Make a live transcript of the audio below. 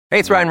Hey,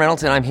 it's Ryan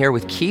Reynolds, and I'm here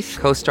with Keith,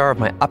 co-star of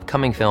my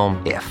upcoming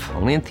film, If,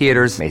 only in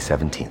theaters May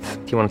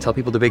 17th. Do you want to tell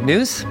people the big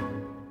news?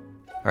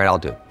 All right, I'll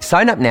do it.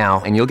 Sign up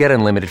now and you'll get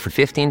unlimited for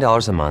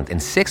 $15 a month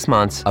and 6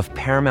 months of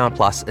Paramount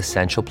Plus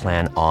Essential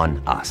Plan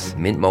on us.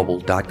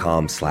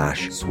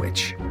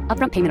 MintMobile.com/switch.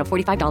 Upfront payment of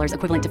 $45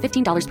 equivalent to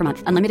 $15 per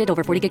month. Unlimited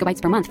over 40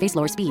 gigabytes per month. Face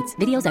lower speeds.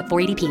 Videos at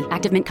 480p.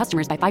 Active Mint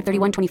customers by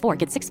 531.24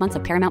 get 6 months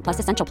of Paramount Plus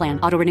Essential Plan.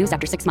 Auto renews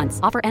after 6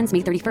 months. Offer ends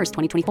May 31st,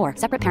 2024.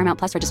 Separate Paramount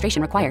Plus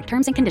registration required.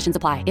 Terms and conditions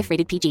apply if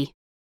rated PG.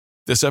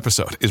 This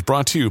episode is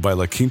brought to you by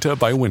La Quinta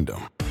by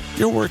Wyndham.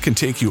 Your work can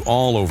take you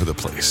all over the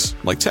place,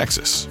 like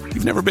Texas.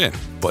 You've never been,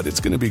 but it's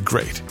going to be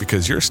great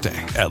because you're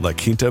staying at La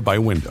Quinta by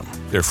Wyndham.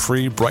 Their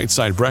free Bright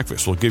Side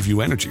breakfast will give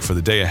you energy for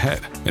the day ahead.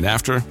 And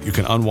after, you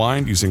can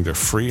unwind using their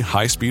free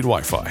high-speed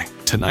Wi-Fi.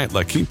 Tonight,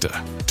 La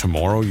Quinta.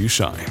 Tomorrow, you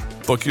shine.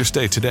 Book your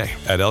stay today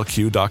at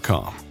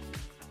LQ.com.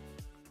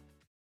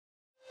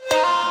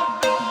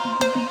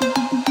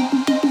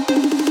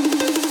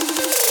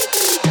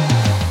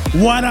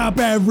 What up,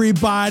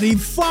 everybody?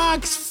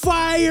 Fox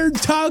fired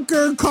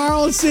Tucker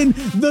Carlson,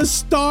 the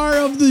star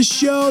of the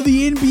show,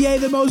 the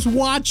NBA, the most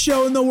watched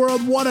show in the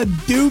world. What a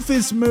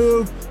doofus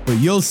move, but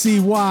you'll see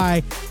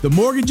why. The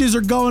mortgages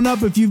are going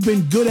up if you've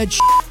been good at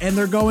shit, and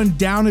they're going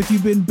down if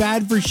you've been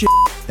bad for shit.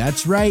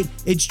 That's right.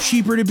 It's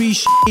cheaper to be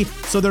shitty,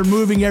 so they're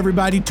moving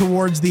everybody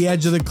towards the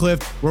edge of the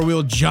cliff where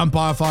we'll jump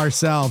off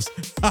ourselves.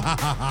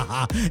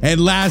 And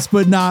last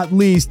but not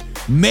least,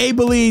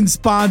 Maybelline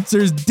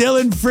sponsors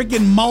Dylan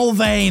freaking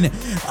Mulvaney.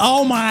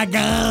 Oh my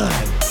God.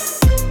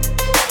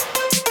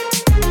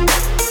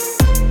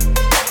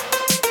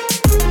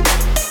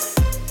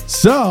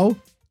 So,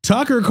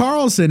 Tucker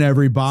Carlson,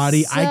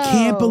 everybody. I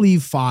can't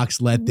believe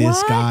Fox let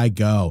this guy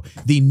go.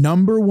 The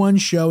 #1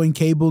 show in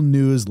cable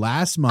news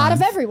last month. Out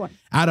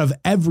of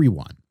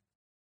everyone.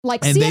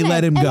 Like and CNN, they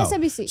let him go.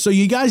 MSNBC. So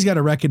you guys got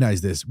to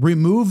recognize this.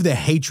 Remove the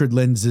hatred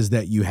lenses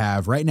that you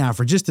have right now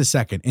for just a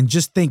second and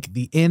just think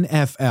the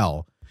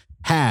NFL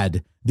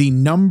had the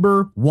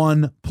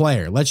 #1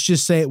 player. Let's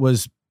just say it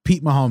was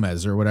Pete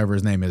Mahomes or whatever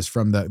his name is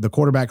from the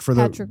quarterback for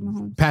Patrick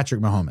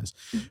Mahomes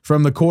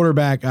from the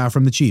quarterback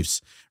from the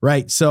Chiefs,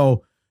 right?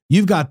 So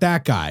you've got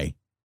that guy,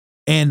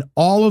 and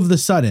all of the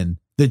sudden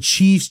the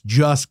Chiefs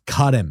just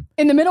cut him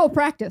in the middle of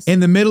practice. In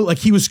the middle, like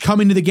he was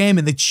coming to the game,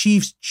 and the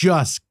Chiefs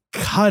just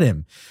cut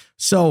him.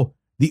 So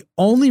the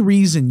only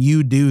reason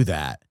you do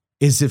that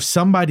is if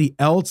somebody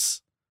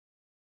else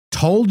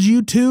told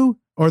you to,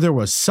 or there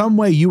was some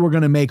way you were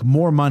going to make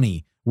more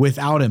money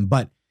without him.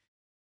 But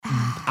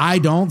I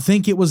don't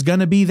think it was going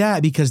to be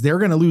that, because they're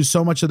going to lose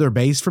so much of their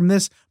base from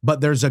this,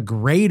 but there's a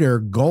greater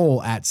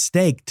goal at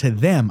stake to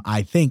them,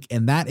 I think,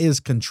 and that is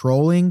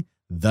controlling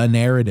the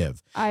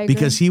narrative. I agree.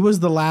 Because he was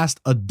the last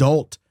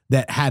adult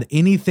that had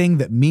anything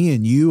that me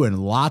and you and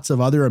lots of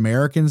other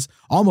Americans,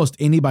 almost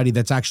anybody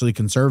that's actually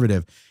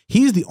conservative,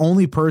 he's the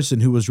only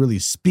person who was really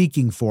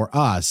speaking for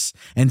us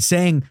and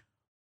saying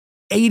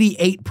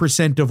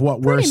 88% of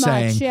what we're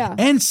saying,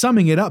 and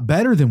summing it up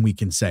better than we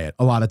can say it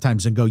a lot of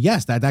times and go,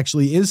 yes, that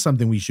actually is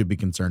something we should be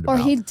concerned about.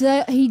 Or he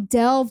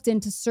delved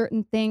into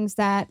certain things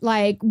that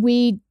like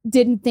we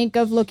didn't think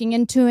of looking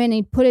into, and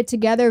he put it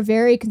together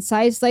very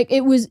concise. Like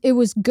it was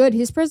good.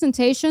 His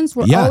presentations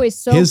were always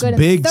so his good. His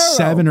big and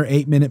 7 or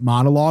 8 minute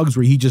monologues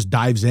where he just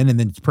dives in and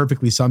then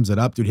perfectly sums it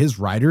up. Dude, his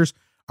writers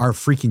are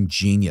freaking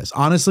genius.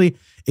 Honestly,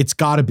 it's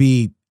got to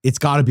be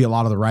a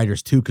lot of the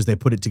writers too, because they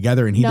put it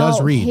together, and he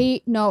does read.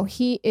 He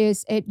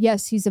is.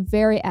 Yes, he's a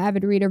very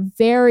avid reader,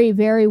 very,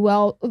 very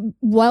well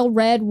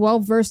read,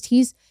 well versed.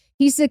 He's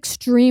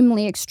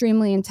extremely,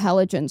 extremely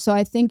intelligent. So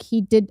I think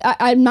he did.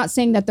 I'm not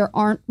saying that there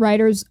aren't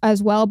writers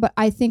as well, but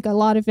I think a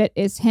lot of it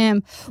is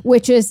him,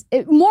 which is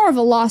more of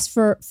a loss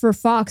for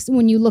Fox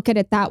when you look at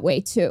it that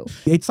way too.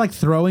 It's like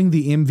throwing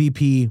the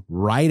MVP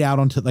right out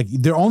onto, like,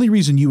 the only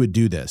reason you would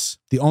do this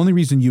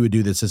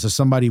is if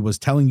somebody was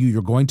telling you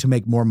you're going to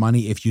make more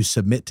money if you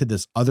submit to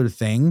this other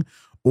thing,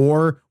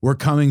 or we're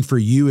coming for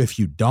you if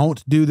you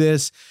don't do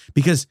this.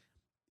 Because,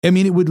 I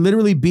mean, it would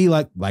literally be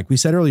like we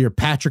said earlier,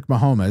 Patrick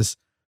Mahomes,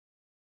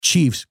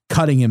 Chiefs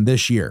cutting him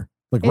this year,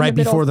 like right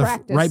before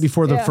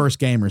the first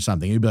game or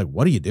something. You'd be like,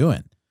 what are you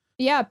doing?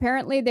 Yeah,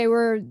 apparently they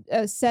were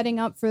setting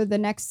up for the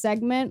next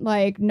segment.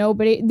 Like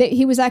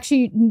he was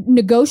actually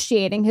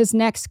negotiating his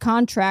next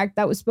contract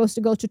that was supposed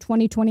to go to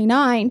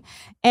 2029,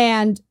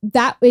 and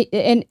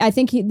I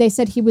think they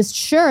said he was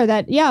sure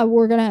that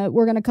we're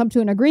gonna come to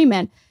an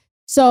agreement.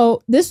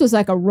 So this was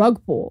like a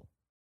rug pull.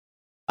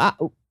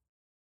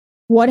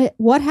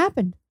 What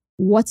happened?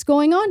 What's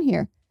going on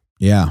here?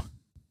 Yeah.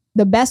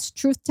 The best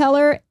truth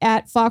teller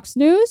at Fox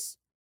News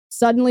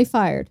suddenly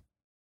fired.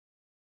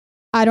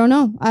 I don't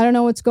know. I don't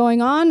know what's going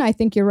on. I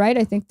think you're right.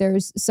 I think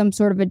there's some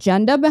sort of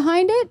agenda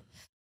behind it.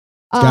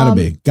 Gotta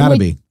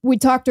be. We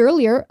talked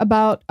earlier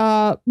about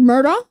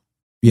Murdoch,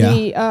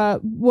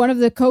 one of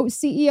the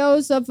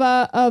co-CEOs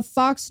of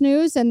Fox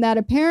News, and that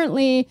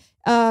apparently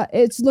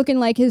it's looking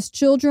like his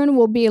children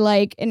will be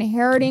like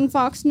inheriting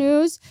Fox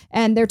News,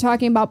 and they're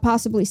talking about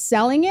possibly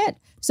selling it.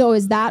 So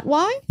is that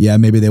why? Yeah,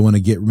 maybe they want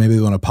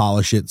to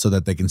polish it so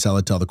that they can sell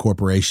it to all the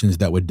corporations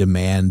that would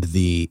demand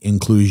the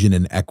inclusion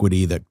and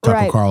equity that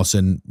Tucker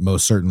Carlson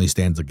most certainly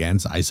stands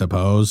against, I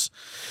suppose.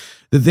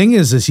 The thing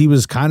is he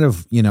was kind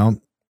of,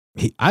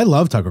 I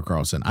love Tucker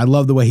Carlson. I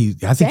love the way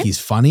I think he's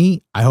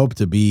funny. I hope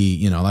to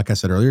be, like I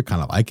said earlier,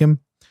 kind of like him,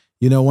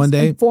 one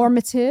day.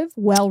 Informative,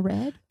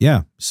 well-read.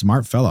 Yeah,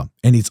 smart fella.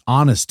 And he's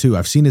honest too.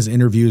 I've seen his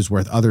interviews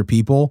with other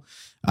people.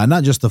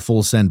 Not just the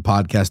Full Send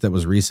podcast that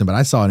was recent, but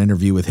I saw an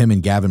interview with him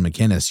and Gavin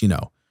McInnes,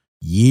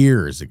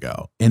 years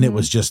ago. And it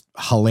was just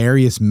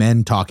hilarious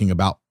men talking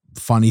about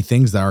funny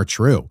things that are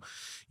true.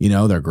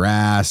 Their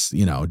grass,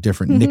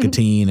 different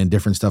nicotine and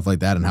different stuff like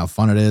that and how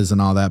fun it is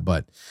and all that.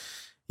 But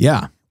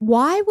yeah.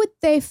 Why would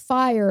they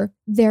fire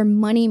their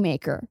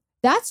moneymaker?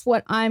 That's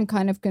what I'm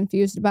kind of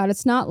confused about.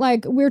 It's not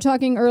like we were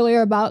talking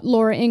earlier about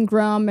Laura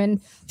Ingraham and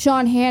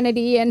Sean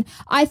Hannity. And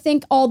I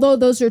think although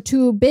those are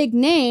two big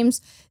names,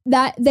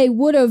 that they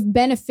would have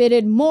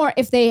benefited more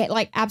if they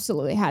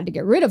absolutely had to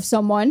get rid of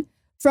someone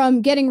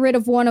from getting rid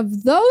of one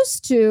of those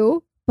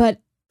two. But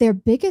their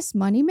biggest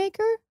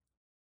moneymaker?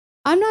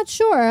 I'm not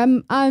sure.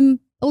 I'm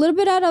a little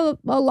bit at a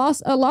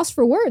loss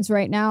for words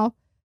right now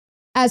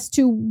as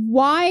to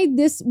why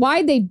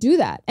they do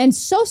that. And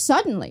so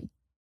suddenly,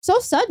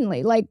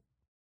 like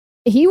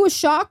he was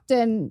shocked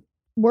and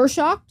we're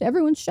shocked.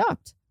 Everyone's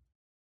shocked.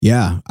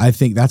 Yeah, I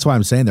think that's why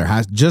I'm saying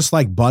just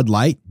like Bud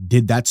Light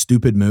did that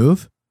stupid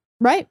move.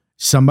 Right.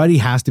 Somebody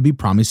has to be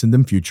promising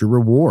them future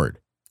reward.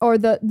 Or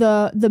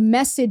the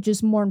message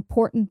is more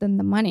important than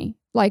the money.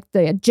 Like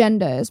the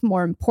agenda is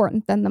more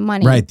important than the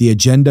money. Right. The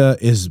agenda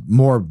is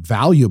more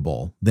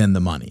valuable than the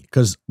money.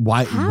 Because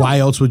why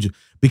else would you?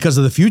 Because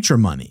of the future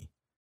money.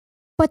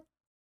 But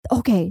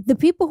okay, the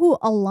people who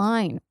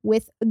align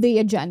with the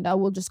agenda,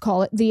 we'll just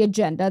call it the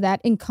agenda that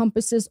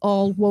encompasses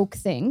all woke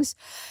things.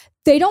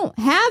 They don't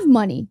have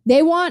money.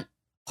 They want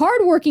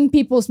hardworking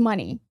people's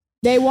money.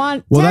 They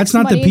want that's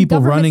not the people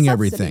running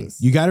subsidies. Everything.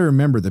 You got to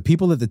remember the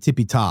people at the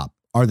tippy top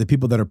are the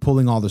people that are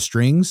pulling all the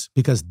strings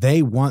because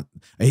they want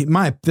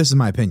this is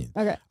my opinion.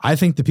 Okay. I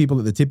think the people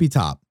at the tippy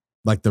top,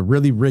 like the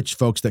really rich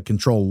folks that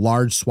control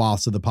large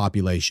swaths of the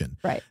population,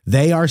 right?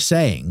 They are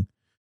saying,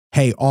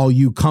 hey, all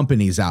you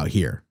companies out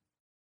here,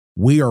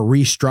 we are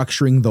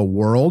restructuring the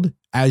world.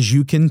 As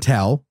you can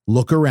tell,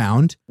 look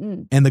around.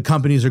 And the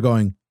companies are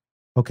going,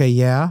 okay,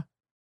 yeah.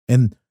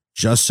 And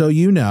just so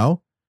you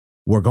know,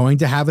 we're going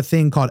to have a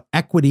thing called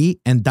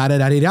equity and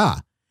da-da-da-da-da.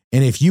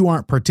 And if you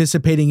aren't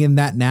participating in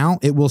that now,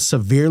 it will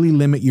severely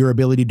limit your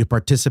ability to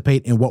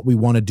participate in what we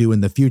want to do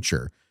in the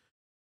future.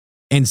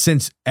 And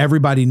since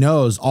everybody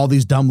knows all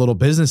these dumb little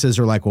businesses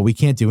are like, well, we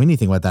can't do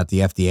anything without the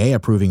FDA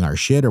approving our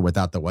shit or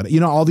without the what,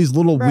 all these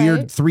little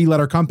weird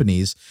 3-letter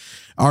companies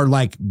are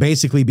like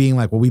basically being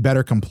like, well, we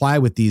better comply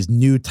with these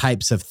new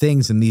types of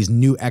things and these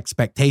new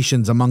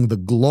expectations among the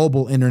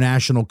global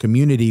international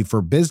community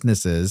for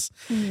businesses.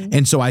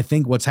 And so I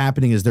think what's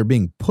happening is they're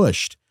being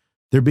pushed.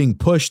 They're being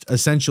pushed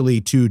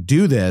essentially to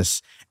do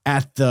this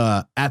at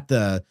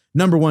the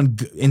number one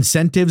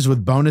incentives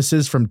with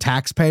bonuses from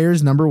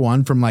taxpayers, number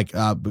one from like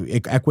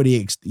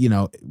equity,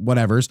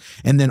 whatevers.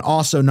 And then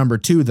also number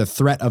two, the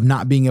threat of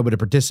not being able to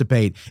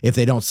participate if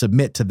they don't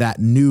submit to that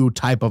new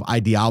type of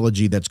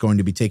ideology that's going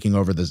to be taking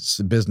over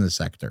the business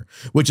sector,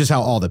 which is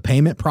how all the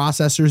payment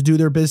processors do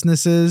their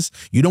businesses.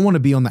 You don't want to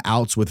be on the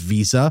outs with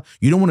Visa.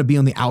 You don't want to be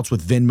on the outs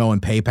with Venmo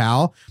and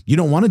PayPal. You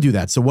don't want to do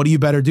that. So what do you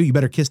better do? You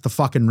better kiss the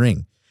fucking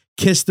ring.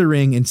 Kiss the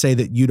ring and say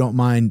that you don't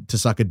mind to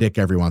suck a dick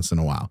every once in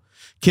a while.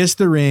 Kiss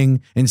the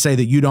ring and say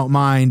that you don't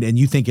mind and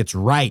you think it's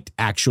right,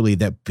 actually,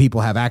 that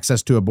people have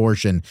access to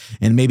abortion.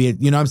 And maybe,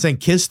 I'm saying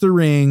kiss the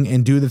ring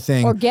and do the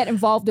thing. Or get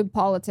involved in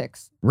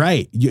politics.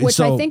 Right. Which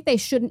I think they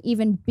shouldn't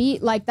even be.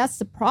 Like, that's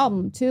the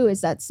problem, too,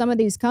 is that some of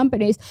these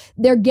companies,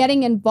 they're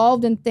getting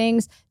involved in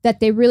things that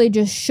they really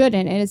just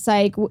shouldn't. And it's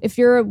like, if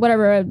you're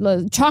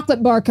a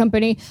chocolate bar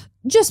company,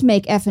 just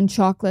make effing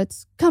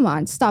chocolates. Come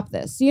on, stop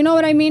this. You know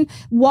what I mean?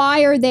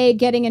 Why are they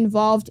getting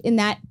involved in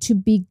that to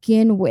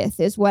begin with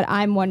is what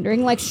I'm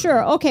wondering. Like,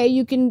 sure, okay,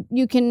 you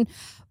can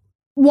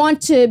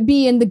want to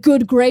be in the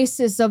good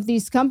graces of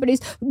these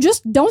companies.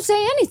 Just don't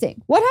say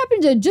anything. What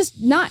happened to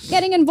just not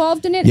getting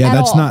involved in it at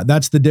all?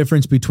 That's the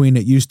difference between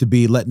it used to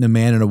be letting a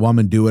man and a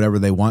woman do whatever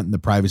they want in the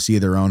privacy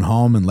of their own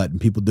home and letting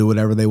people do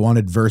whatever they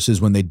wanted versus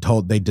when they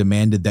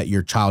demanded that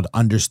your child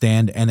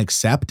understand and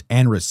accept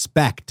and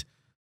respect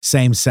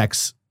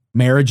same-sex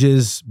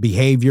marriages,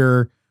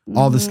 behavior,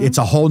 all this. It's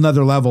a whole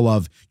nother level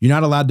of you're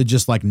not allowed to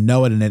just like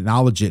know it and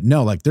acknowledge it.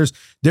 No, like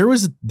there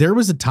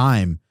was a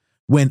time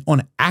when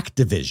on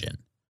Activision,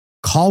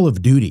 Call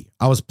of Duty,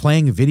 I was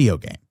playing a video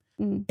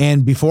game.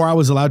 And before I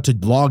was allowed to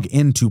log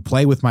in to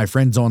play with my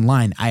friends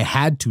online, I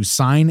had to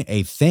sign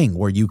a thing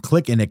where you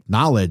click and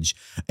acknowledge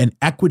an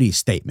equity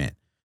statement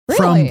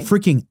from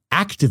freaking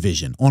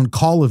Activision on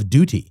Call of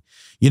Duty.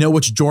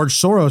 Which George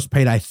Soros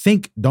paid, I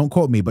think, don't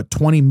quote me, but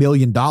 $20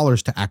 million to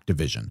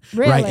Activision.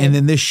 Really? Right. And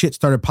then this shit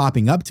started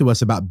popping up to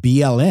us about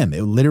BLM.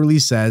 It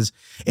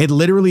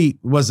literally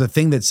was a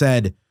thing that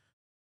said,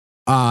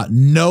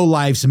 no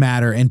lives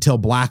matter until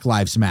Black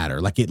Lives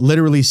Matter. Like it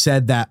literally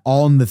said that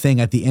all in the thing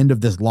at the end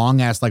of this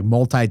long ass like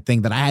multi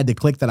thing that I had to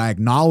click that I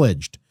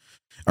acknowledged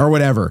or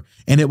whatever.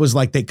 And it was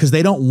like because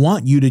they don't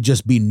want you to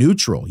just be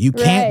neutral. You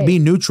can't be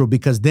neutral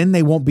because then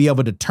they won't be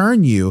able to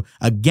turn you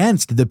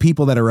against the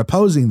people that are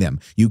opposing them.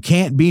 You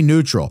can't be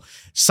neutral.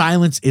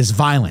 Silence is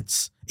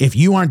violence. If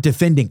you aren't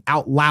defending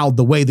out loud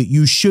the way that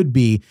you should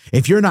be,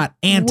 if you're not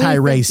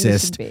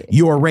anti-racist,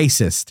 you're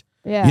racist.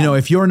 Yeah. You know,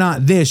 if you're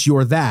not this,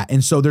 you're that.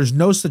 And so there's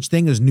no such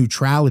thing as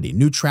neutrality.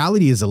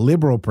 Neutrality is a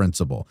liberal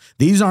principle.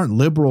 These aren't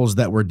liberals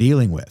that we're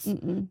dealing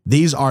with.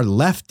 These are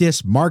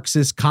leftist,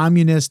 Marxist,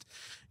 communist,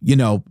 you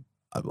know,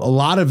 a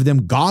lot of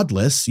them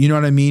godless, you know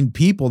what I mean?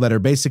 People that are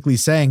basically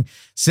saying,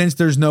 since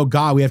there's no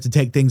God, we have to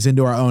take things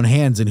into our own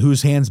hands. And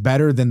whose hands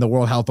better than the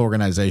World Health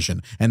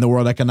Organization and the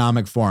World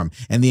Economic Forum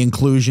and the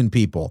inclusion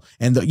people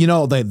and the, you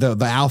know,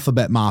 the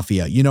alphabet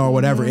mafia, you know, or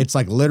whatever. It's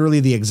like literally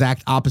the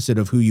exact opposite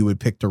of who you would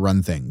pick to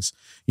run things,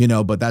 you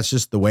know, but that's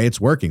just the way it's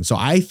working. So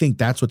I think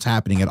that's what's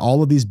happening at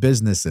all of these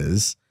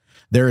businesses.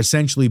 They're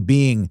essentially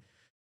being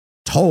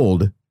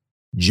told,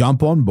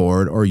 jump on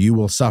board or you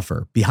will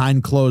suffer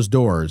behind closed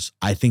doors.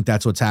 I think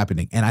that's what's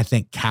happening. And I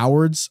think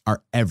cowards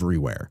are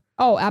everywhere.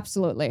 Oh,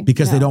 absolutely.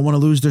 Because they don't want to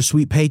lose their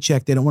sweet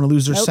paycheck. They don't want to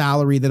lose their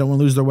salary. They don't want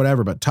to lose their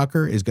whatever. But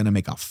Tucker is going to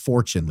make a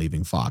fortune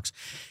leaving Fox.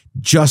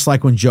 Just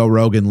like when Joe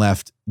Rogan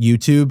left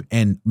YouTube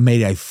and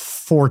made a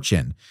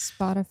fortune.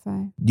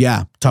 Spotify.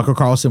 Yeah. Tucker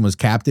Carlson was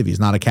captive. He's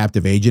not a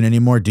captive agent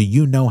anymore. Do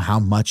you know how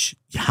many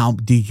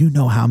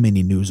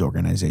news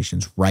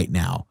organizations right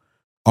now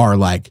are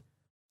like,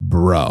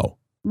 bro,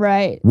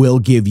 right, we'll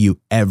give you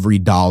every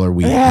dollar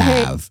we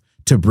have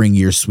to bring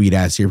your sweet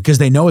ass here because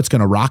they know it's going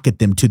to rocket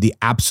them to the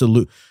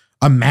absolute.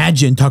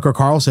 Imagine Tucker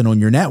Carlson on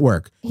your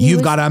network.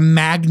 You've got a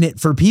magnet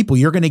for people.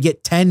 You're going to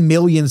get 10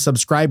 million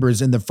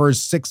subscribers in the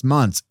first 6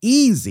 months.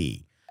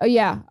 Easy. Oh,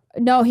 yeah.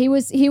 No, he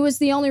was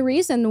the only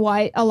reason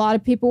why a lot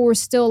of people were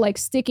still like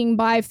sticking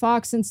by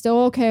Fox and still,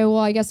 okay, well,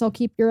 I guess I'll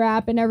keep your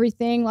app and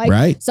everything.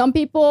 Like some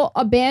people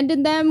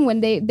abandoned them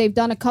when they've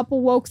done a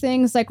couple woke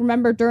things. Like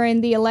remember during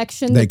the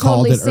election, they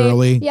called it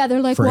early. Yeah, they're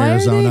like, for why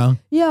Arizona. Are they?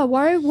 Yeah,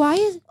 why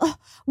is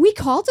we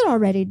called it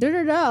already?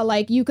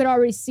 Like you could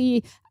already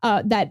see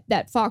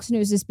that Fox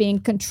News is being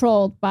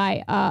controlled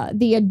by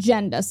the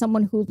agenda.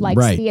 Someone who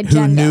likes the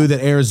agenda, who knew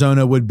that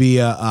Arizona would be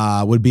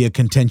a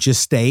contentious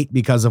state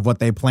because of what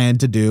they planned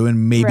to do.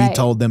 And maybe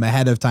told them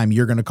ahead of time,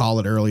 you're going to call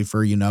it early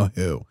for you know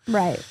who.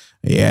 Right.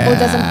 Yeah. Or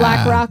doesn't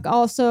BlackRock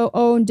also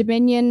own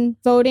Dominion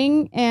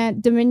voting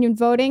and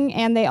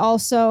they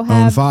also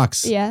have own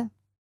Fox? Yeah.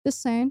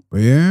 Just saying.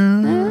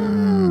 Yeah.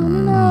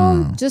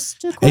 No.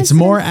 Just it's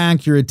more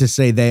accurate to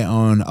say they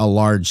own a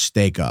large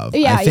stake of.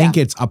 Yeah, I think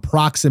it's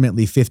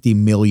approximately 50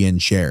 million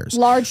shares.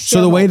 Large.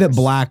 So the way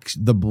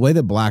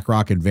that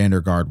BlackRock and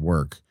Vanguard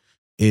work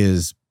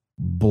is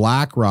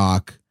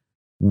BlackRock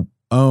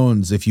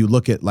owns, if you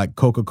look at like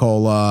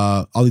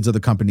Coca-Cola, all these other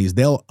companies,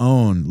 they'll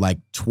own like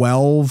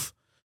 12%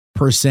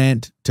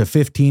 to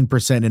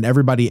 15%, and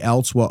everybody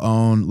else will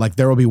own, like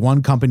there will be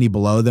one company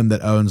below them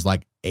that owns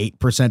like 8%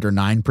 or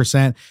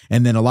 9%,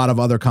 and then a lot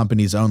of other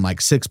companies own like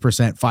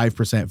 6%,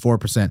 5%,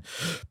 4%,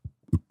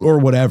 or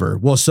whatever.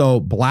 Well, so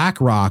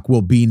BlackRock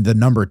will be the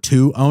number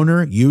 2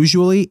 owner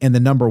usually, and the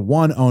number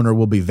 1 owner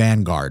will be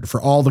Vanguard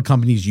for all the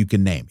companies you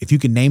can name. If you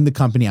can name the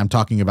company, I'm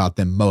talking about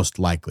them most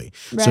likely.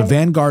 Right. So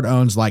Vanguard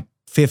owns like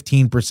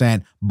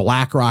 15%,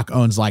 BlackRock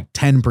owns like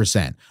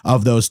 10%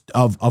 of those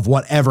of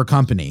whatever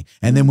company.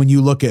 And then when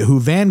you look at who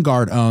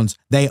Vanguard owns,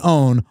 they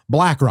own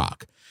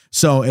BlackRock.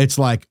 So it's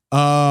like,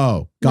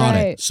 oh, got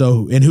it.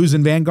 So, and who's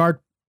in Vanguard?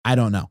 I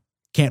don't know.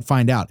 Can't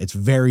find out. It's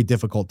very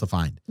difficult to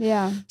find.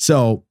 Yeah.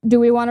 So do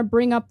we want to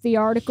bring up the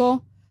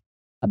article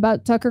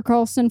about Tucker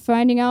Carlson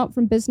finding out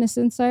from Business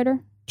Insider?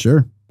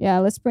 Sure. Yeah,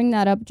 let's bring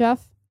that up,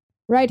 Jeff.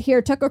 Right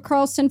here, Tucker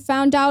Carlson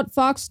found out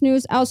Fox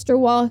News ouster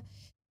while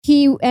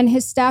he and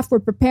his staff were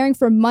preparing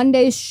for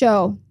Monday's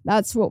show.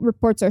 That's what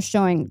reports are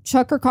showing.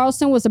 Tucker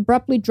Carlson was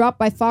abruptly dropped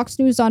by Fox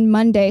News on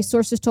Monday.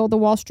 Sources told the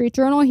Wall Street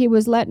Journal he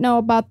was let know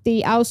about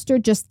the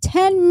ouster just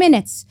 10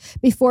 minutes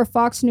before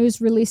Fox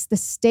News released the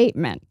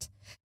statement.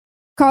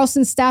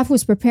 Carlson's staff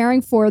was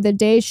preparing for the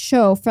day's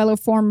show, fellow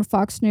former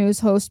Fox News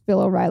host Bill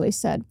O'Reilly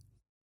said.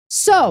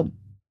 So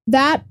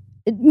that,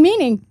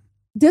 meaning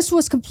this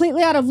was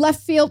completely out of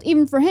left field,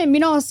 even for him. You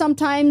know,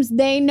 sometimes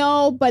they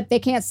know, but they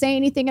can't say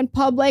anything in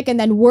public. And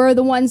then we're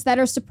the ones that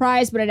are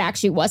surprised, but it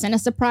actually wasn't a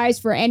surprise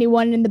for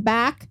anyone in the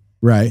back.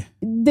 Right.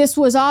 This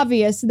was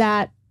obvious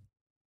that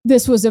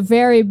this was a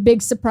very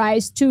big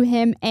surprise to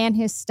him and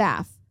his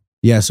staff.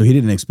 Yeah, so he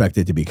didn't expect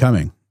it to be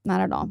coming. Not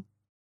at all.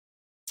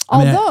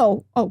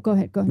 Go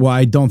ahead. Well,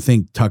 I don't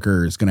think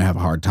Tucker is going to have a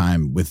hard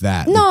time with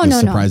that. No. The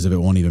surprise of it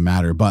won't even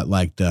matter. But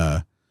like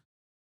the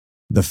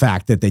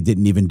fact that they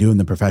didn't even do in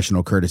the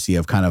professional courtesy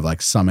of kind of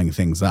like summing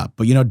things up.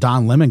 But, you know,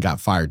 Don Lemon got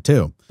fired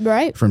too.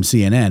 Right. From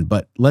CNN.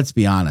 But let's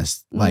be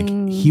honest, like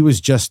he was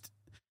just,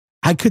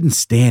 I couldn't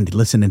stand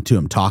listening to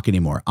him talk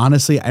anymore.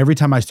 Honestly, every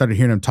time I started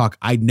hearing him talk,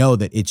 I know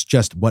that it's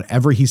just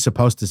whatever he's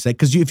supposed to say.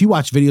 Because if you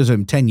watch videos of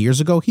him 10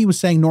 years ago, he was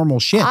saying normal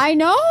shit. I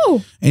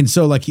know. And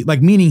so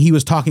meaning he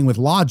was talking with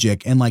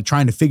logic and like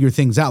trying to figure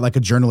things out like a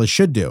journalist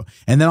should do.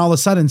 And then all of a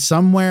sudden,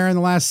 somewhere in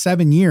the last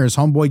 7 years,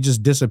 homeboy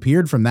just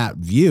disappeared from that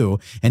view.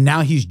 And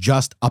now he's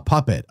just a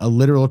puppet, a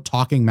literal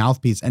talking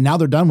mouthpiece. And now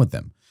they're done with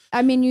him.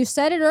 I mean, you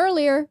said it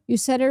earlier.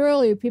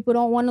 People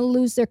don't want to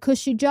lose their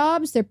cushy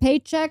jobs, their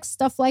paychecks,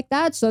 stuff like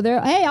that. So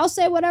hey, I'll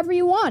say whatever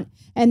you want.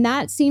 And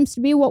that seems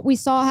to be what we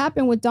saw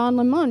happen with Don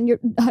Lemon.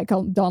 I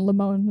call him Don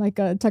Lemon, like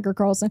Tucker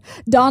Carlson.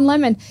 Don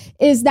Lemon,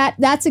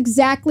 that's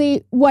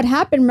exactly what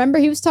happened. Remember,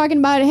 he was talking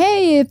about,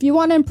 hey, if you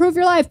want to improve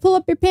your life, pull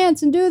up your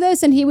pants and do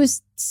this. And he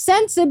was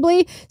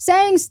sensibly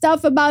saying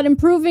stuff about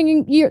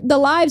improving the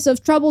lives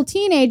of troubled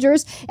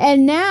teenagers.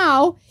 And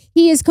now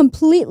he is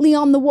completely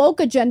on the woke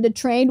agenda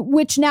train,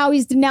 which now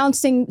he's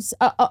denouncing,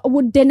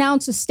 would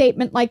denounce a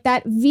statement like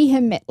that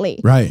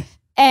vehemently. Right.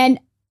 And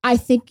I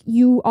think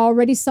you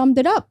already summed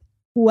it up.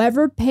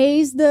 Whoever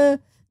pays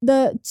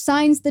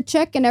signs the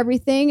check and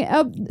everything.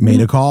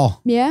 Made a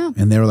call. Yeah.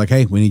 And they were like,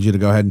 hey, we need you to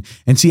go ahead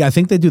and see, I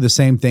think they do the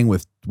same thing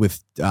with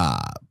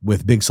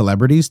big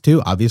celebrities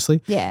too,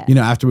 obviously. Yeah.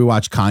 After we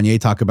watched Kanye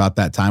talk about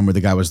that time where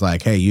the guy was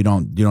like, hey, you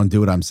don't do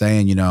what I'm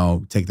saying,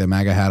 take the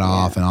MAGA hat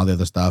off and all the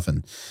other stuff.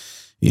 And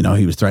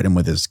he was threatening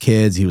with his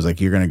kids. He was like,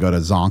 you're going to go to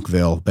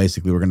Zonkville.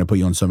 Basically, we're going to put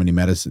you on so many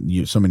medicines,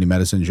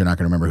 you're not going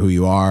to remember who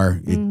you are.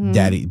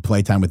 Daddy,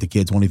 playtime with the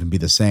kids won't even be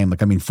the same.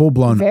 Like, I mean, full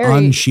blown,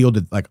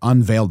 unshielded, like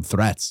unveiled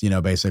threats,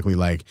 basically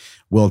like,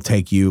 we'll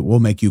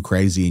make you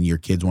crazy and your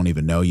kids won't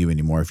even know you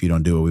anymore if you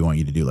don't do what we want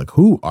you to do. Like,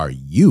 who are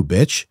you,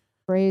 bitch?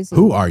 Crazy.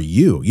 Who are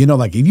you?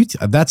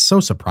 That's so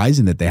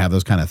surprising that they have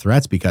those kind of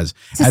threats because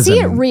to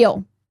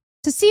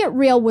see it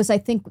real was, I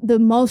think, the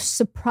most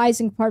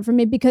surprising part for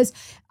me, because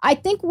I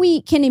think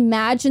we can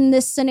imagine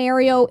this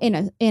scenario in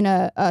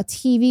a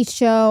TV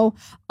show,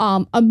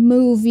 a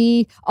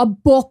movie, a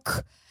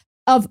book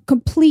of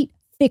complete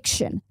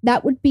fiction.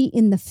 That would be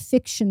in the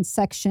fiction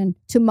section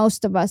to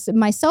most of us,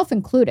 myself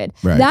included.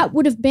 Right. That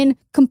would have been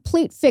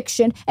complete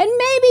fiction. And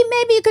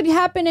maybe it could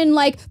happen in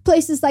like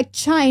places like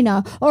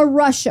China or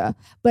Russia.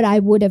 But I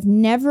would have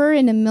never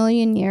in a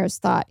million years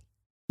thought,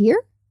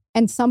 here?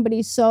 And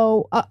somebody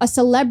a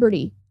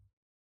celebrity,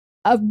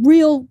 a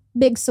real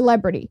big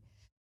celebrity,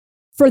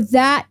 for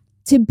that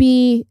to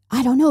be,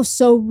 I don't know,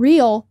 so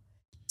real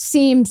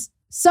seems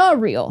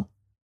surreal,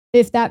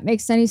 if that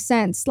makes any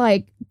sense.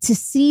 Like, to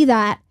see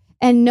that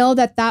and know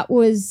that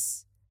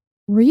was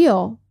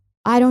real,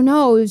 I don't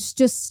know, it was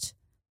just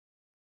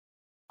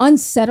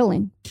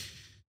unsettling.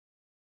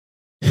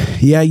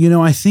 Yeah,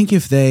 I think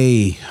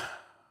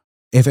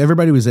if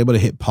everybody was able to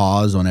hit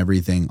pause on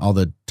everything, all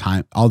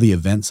the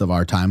events of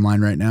our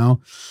timeline right now,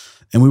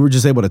 and we were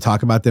just able to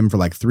talk about them for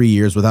like 3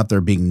 years without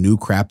there being new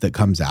crap that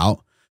comes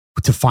out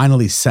to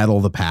finally settle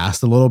the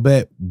past a little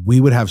bit, we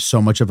would have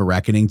so much of a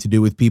reckoning to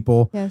do with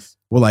people. Yes.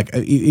 Well, like,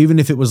 even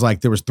if it was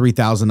like there was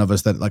 3,000 of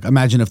us that, like,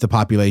 imagine if the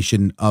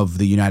population of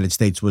the United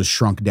States was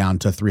shrunk down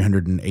to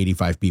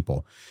 385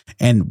 people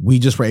and we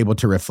just were able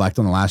to reflect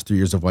on the last 3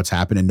 years of what's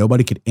happened and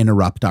nobody could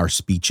interrupt our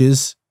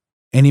speeches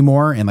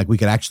anymore, and like we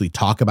could actually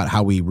talk about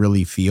how we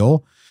really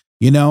feel,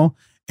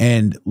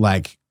 and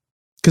like,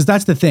 because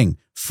that's the thing,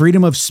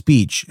 freedom of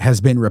speech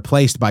has been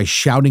replaced by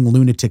shouting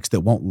lunatics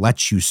that won't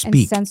let you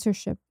speak. And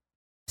censorship.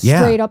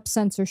 Yeah. Straight up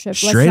censorship.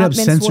 Straight up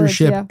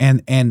censorship. Words,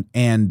 yeah.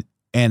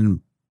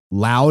 and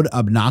loud,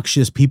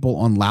 obnoxious people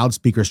on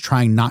loudspeakers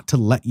trying not to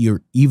let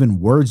your even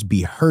words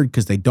be heard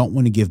because they don't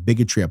want to give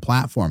bigotry a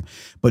platform.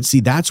 But see,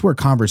 that's where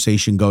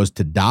conversation goes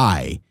to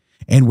die.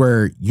 And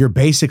where you're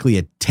basically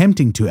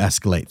attempting to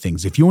escalate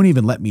things. If you won't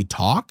even let me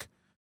talk,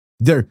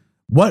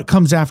 what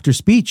comes after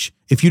speech?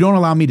 If you don't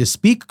allow me to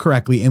speak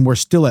correctly and we're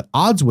still at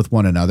odds with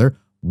one another,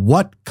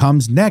 what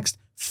comes next?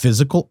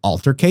 Physical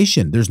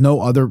altercation. There's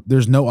no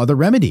other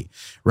remedy,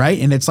 right?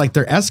 And it's like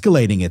they're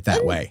escalating it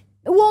that way.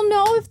 Well,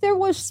 no, if there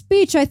was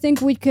speech, I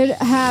think we could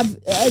have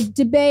a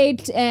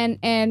debate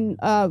and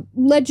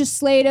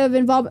legislative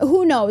involvement.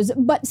 Who knows?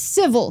 But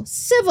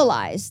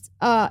civilized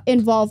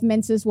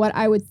involvements is what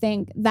I would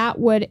think. That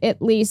would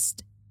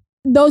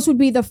those would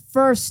be the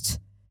first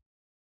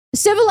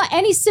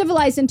any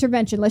civilized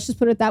intervention. Let's just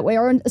put it that way,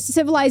 or a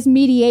civilized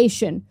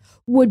mediation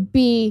would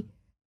be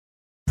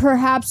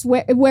perhaps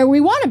where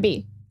we want to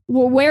be,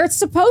 where it's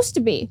supposed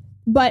to be.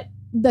 But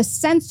the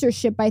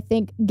censorship, I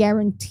think,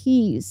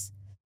 guarantees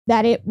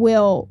that it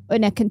will,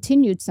 in a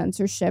continued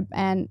censorship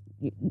and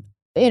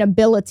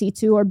inability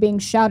to, or being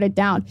shouted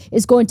down,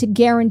 is going to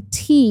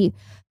guarantee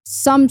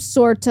some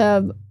sort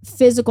of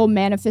physical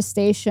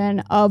manifestation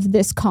of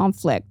this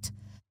conflict.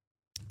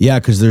 Yeah,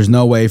 because there's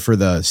no way for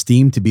the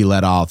steam to be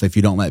let off if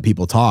you don't let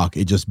people talk.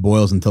 It just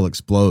boils until it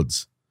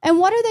explodes. And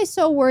what are they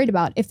so worried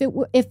about?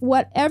 If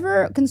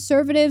whatever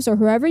conservatives or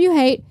whoever you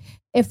hate,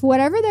 if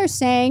whatever they're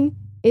saying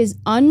is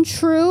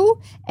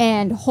untrue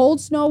and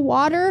holds no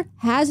water,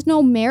 has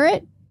no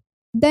merit,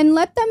 then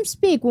let them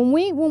speak. When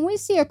we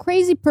see a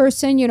crazy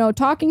person,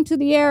 talking to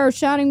the air or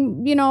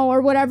shouting,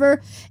 or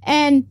whatever,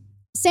 and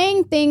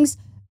saying things,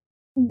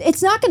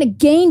 it's not going to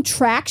gain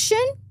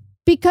traction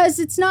because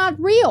it's not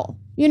real.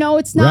 You know,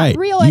 it's not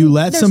real. You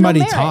let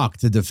somebody talk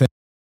to defend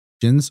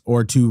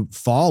or to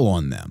fall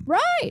on them.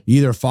 Right.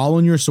 Either fall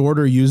on your sword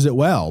or use it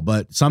well.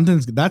 But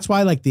that's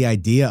why like the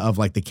idea of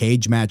like the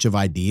cage match of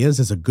ideas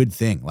is a good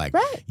thing. Like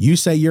you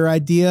say your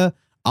idea,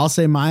 I'll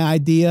say my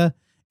idea,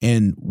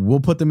 and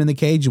we'll put them in the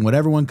cage, and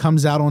whatever one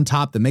comes out on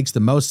top that makes the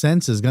most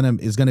sense is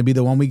gonna be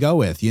the one we go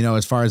with, you know,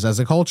 as far as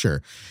a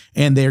culture.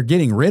 And they're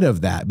getting rid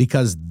of that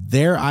because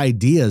their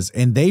ideas,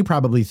 and they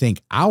probably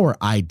think our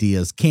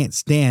ideas can't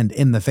stand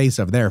in the face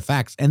of their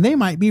facts. And they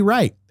might be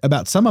right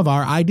about some of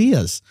our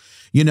ideas.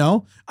 You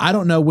know, I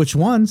don't know which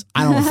ones.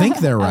 I don't think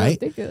they're right,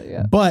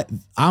 but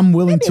I'm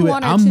willing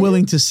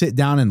to sit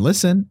down and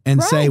listen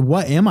and say,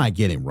 what am I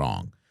getting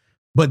wrong?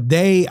 But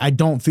I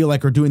don't feel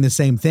like are doing the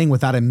same thing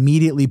without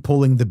immediately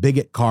pulling the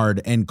bigot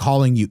card and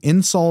calling you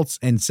insults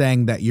and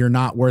saying that you're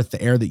not worth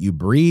the air that you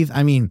breathe.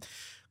 I mean,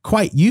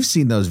 you've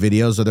seen those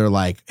videos where they're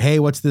like, hey,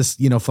 what's this?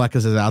 You know,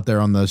 Fleckus is out there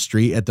on the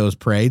street at those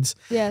parades.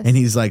 Yes. And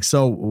he's like,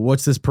 so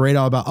what's this parade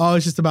all about? Oh,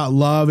 it's just about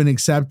love and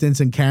acceptance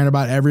and caring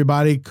about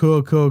everybody.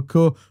 Cool.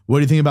 What do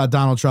you think about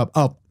Donald Trump?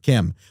 Oh,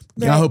 Kim,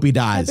 I hope he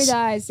dies. Hope he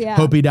dies, yeah.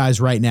 Hope he dies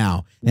right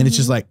now. And it's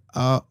just like,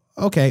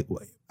 okay.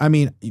 I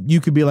mean,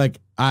 you could be like,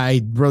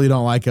 I really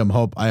don't like him.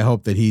 I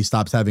hope that he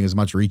stops having as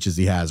much reach as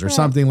he has, or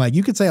something. Like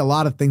you could say a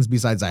lot of things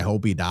besides I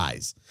hope he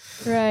dies.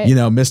 Right. You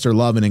know, Mr.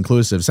 Love and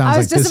Inclusive. Sounds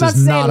like this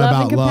is not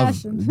about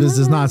love. This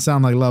does not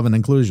sound like love and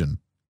inclusion.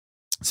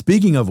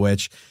 Speaking of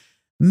which,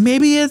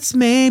 maybe it's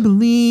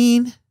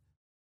Maybelline.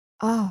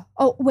 Oh,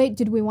 wait,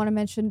 did we want to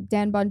mention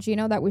Dan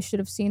Bongino that we should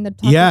have seen the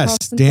Tucker Yes,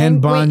 Carlson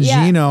Dan thing?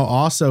 Bongino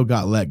also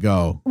got let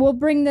go. We'll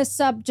bring this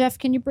up. Jeff,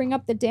 can you bring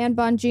up the Dan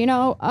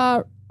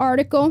Bongino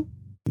article?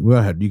 Go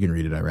ahead. You can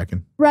read it, I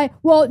reckon. Right.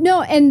 Well,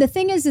 no. And the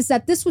thing is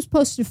that this was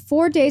posted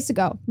 4 days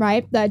ago,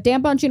 right? That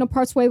Dan Bongino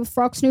parts way with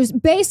Fox News.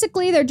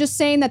 Basically, they're just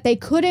saying that they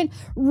couldn't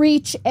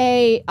reach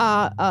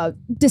a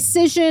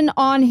decision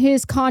on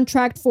his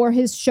contract for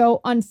his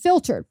show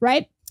Unfiltered,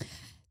 right?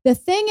 The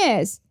thing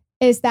is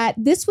that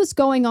this was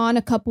going on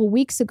a couple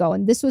weeks ago,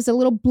 and this was a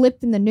little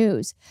blip in the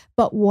news.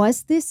 But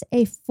was this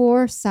a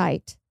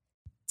foresight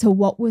to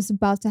what was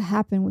about to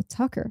happen with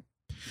Tucker?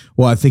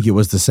 Well, I think it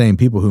was the same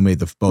people who made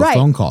both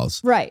phone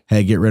calls. Right.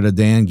 Hey, get rid of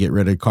Dan, get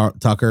rid of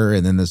Tucker,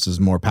 and then this is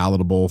more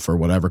palatable for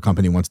whatever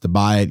company wants to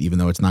buy it, even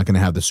though it's not going to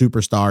have the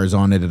superstars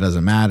on it. It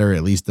doesn't matter.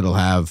 At least it'll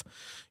have,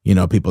 you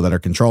know, people that are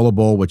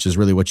controllable, which is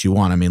really what you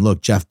want. I mean,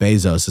 look, Jeff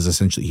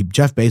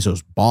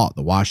Bezos bought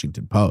the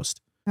Washington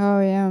Post.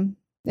 Oh, yeah.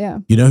 Yeah.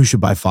 You know who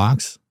should buy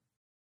Fox?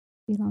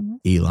 Elon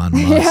Musk,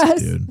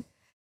 yes. Dude.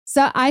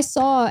 So I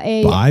saw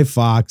buy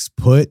Fox,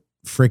 put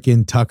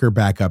freaking Tucker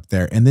back up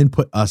there, and then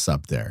put us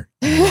up there.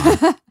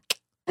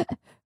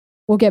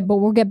 We'll get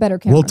better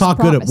cameras.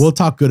 We'll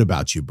talk good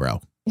about you, bro.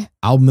 Yeah.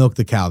 I'll milk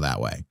the cow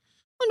that way.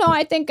 Well, no,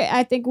 I think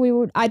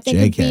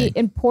it'd be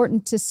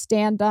important to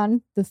stand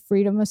on the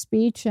freedom of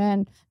speech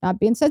and not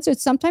being censored.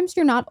 Sometimes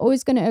you're not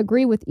always going to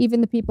agree with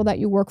even the people that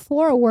you work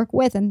for or work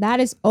with, and that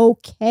is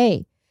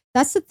okay.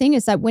 That's the thing,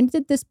 is that when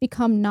did this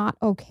become not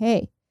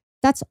okay?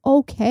 That's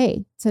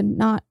okay to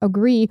not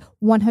agree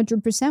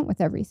 100% with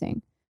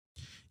everything.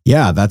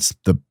 Yeah, that's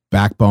the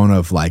backbone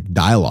of like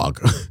dialogue.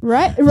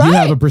 Right. You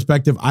have a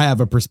perspective, I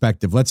have a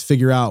perspective. Let's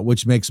figure out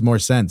which makes more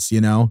sense,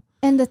 you know?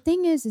 And the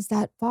thing is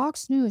that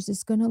Fox News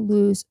is going to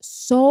lose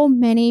so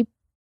many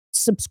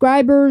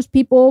subscribers,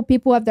 people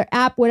have their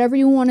app, whatever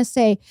you want to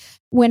say.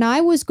 When I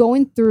was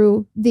going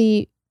through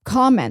the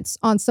comments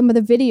on some of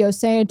the videos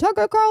saying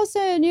Tucker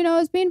Carlson, you know,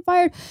 is being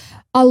fired,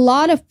 a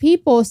lot of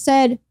people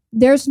said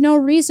there's no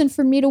reason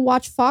for me to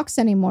watch Fox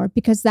anymore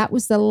because that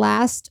was the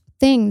last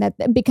thing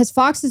because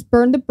Fox has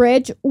burned the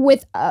bridge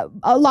with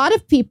a lot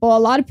of people. A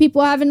lot of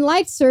people haven't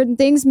liked certain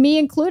things, me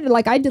included.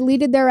 Like I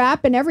deleted their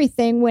app and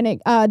everything when they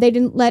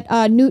didn't let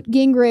Newt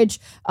Gingrich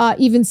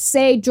even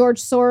say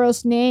George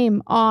Soros'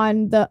 name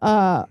on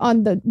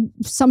the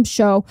some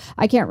show.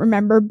 I can't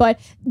remember, but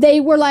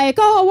they were like,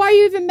 "Oh, why are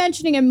you even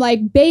mentioning him?"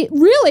 Like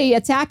really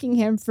attacking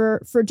him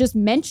for just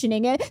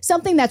mentioning it.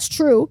 Something that's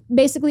true.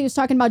 Basically, he was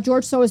talking about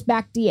George Soros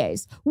backed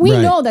DAs. We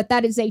know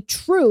that is a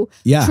true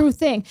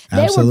thing.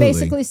 They were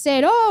basically saying,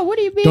 "Oh, what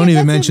are you being?" Don't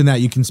even mention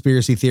that, you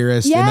conspiracy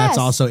theorist, and that's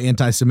also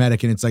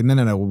anti-Semitic. And it's like,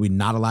 no, were we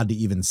not allowed to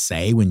even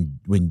say when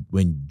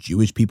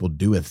Jewish people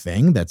do a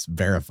thing that's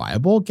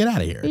verifiable? Get out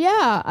of here.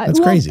 Yeah, that's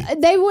crazy.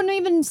 They wouldn't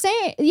even say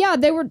it. Yeah,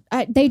 they were.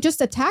 They just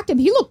attacked him.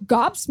 He looked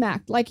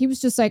gobsmacked, like he was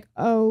just like,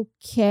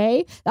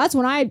 okay. That's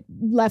when I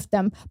left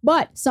them.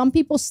 But some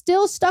people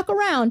still stuck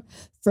around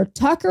for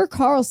Tucker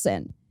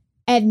Carlson,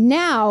 and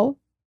now.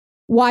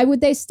 Why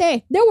would they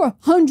stay? There were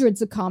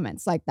hundreds of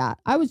comments like that.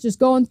 I was just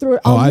going through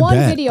it on one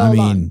video alone.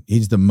 I mean,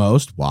 he's the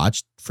most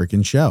watched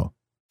freaking show.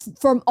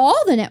 From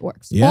all the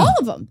networks. Yeah. All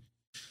of them.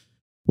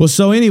 Well,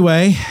 so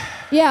anyway.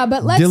 Yeah,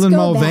 but let's go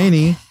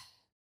back.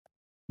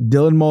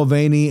 Dylan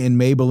Mulvaney and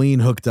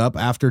Maybelline hooked up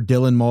after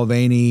Dylan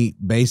Mulvaney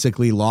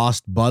basically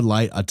lost Bud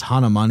Light a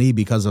ton of money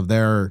because of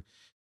their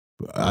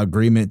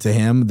agreement to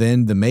him,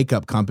 then the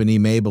makeup company,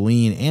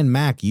 Maybelline and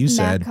MAC, you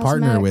said,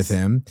 partner with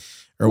him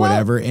or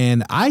whatever.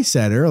 And I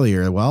said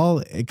earlier, well,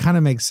 it kind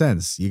of makes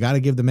sense. You got to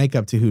give the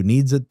makeup to who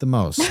needs it the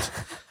most,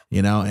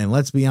 you know, and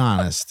let's be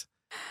honest,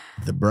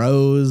 the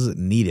bros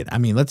need it. I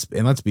mean, let's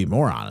be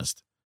more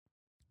honest.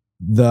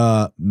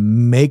 The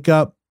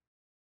makeup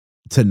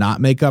to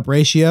not makeup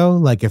ratio,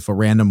 like if a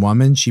random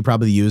woman, she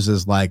probably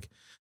uses like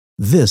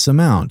this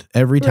amount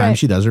every time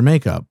she does her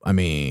makeup. I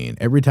mean,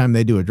 every time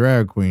they do a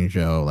drag queen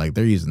show, like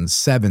they're using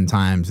 7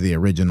 times the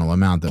original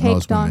amount that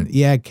most women.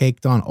 Yeah,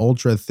 caked on,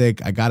 ultra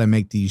thick. I got to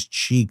make these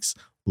cheeks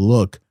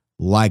look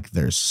like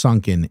they're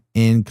sunken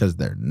in because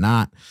they're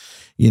not,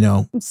 you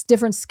know. It's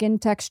different skin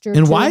texture.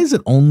 And why is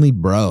it only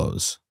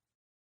bros?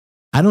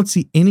 I don't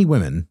see any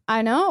women.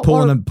 I know.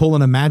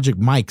 Pulling a magic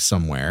mic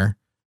somewhere.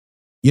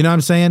 You know what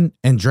I'm saying?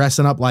 And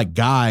dressing up like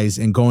guys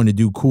and going to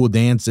do cool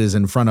dances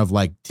in front of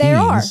like teens. They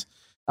are.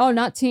 Oh,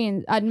 not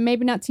teens.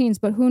 Maybe not teens,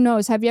 but who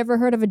knows? Have you ever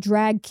heard of a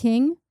drag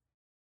king?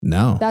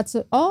 No. That's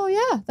a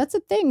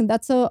thing.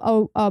 That's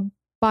a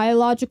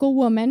biological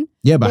woman.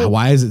 Yeah, but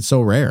why is it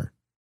so rare?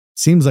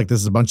 Seems like this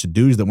is a bunch of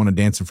dudes that want to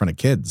dance in front of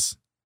kids.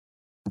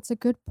 That's a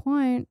good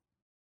point.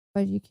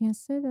 But you can't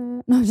say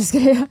that. No, I'm just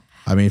kidding.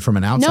 I mean, from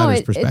an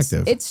outsider's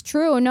perspective. It's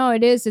true. No,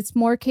 it is. It's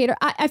more cater.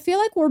 I feel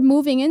like we're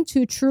moving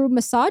into true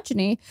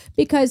misogyny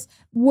because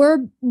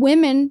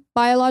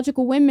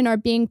biological women are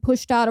being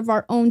pushed out of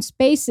our own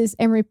spaces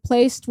and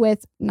replaced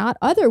with not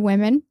other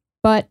women,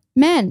 but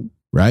men.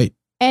 Right.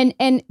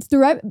 And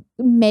throughout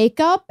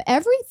makeup,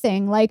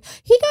 everything. Like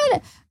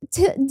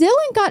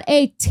Dylan got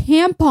a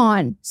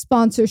tampon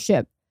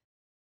sponsorship.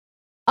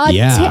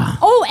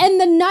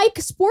 And the Nike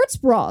sports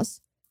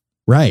bras.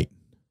 Right.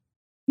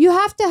 You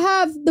have to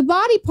have the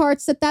body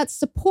parts that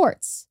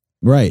supports.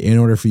 Right. In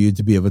order for you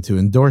to be able to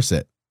endorse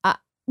it.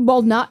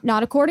 Well, not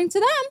according to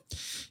them.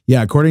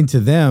 Yeah. According to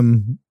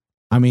them,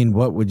 I mean,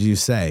 what would you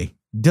say?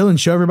 Dylan,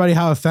 show everybody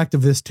how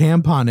effective this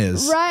tampon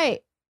is.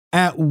 Right.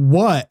 At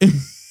what?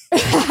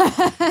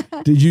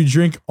 Did you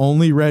drink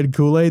only red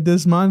Kool-Aid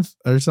this month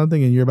or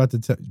something and you're about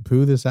to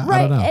poo this out?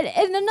 Right. I don't know.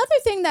 And another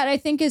thing that I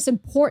think is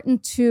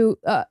important to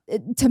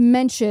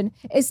mention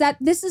is that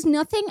this is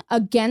nothing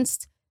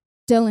against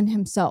Dylan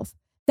himself.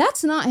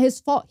 That's not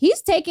his fault.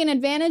 He's taking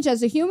advantage,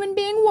 as a human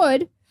being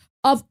would,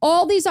 of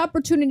all these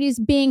opportunities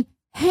being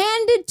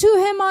handed to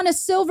him on a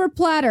silver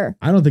platter.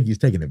 I don't think he's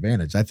taking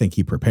advantage. I think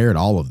he prepared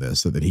all of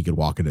this so that he could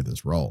walk into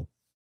this role.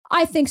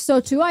 I think so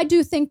too. I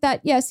do think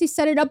that, yes, he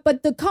set it up,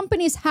 but the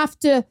companies have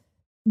to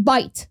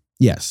bite.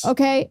 Yes.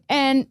 Okay.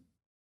 And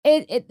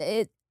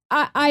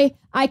I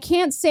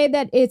can't say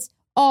that it's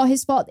all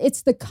his fault.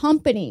 It's the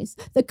companies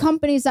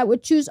that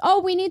would choose,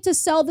 we need to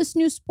sell this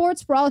new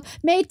sports bra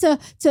made to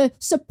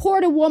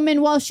support a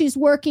woman while she's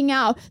working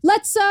out.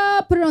 Let's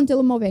put it on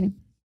Dylan Mulvaney.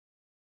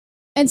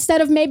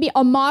 Instead of maybe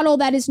a model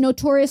that is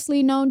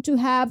notoriously known to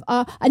have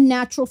a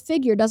natural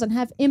figure, doesn't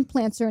have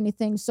implants or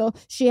anything. So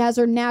she has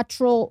her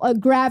natural,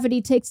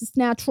 gravity takes its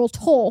natural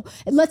toll.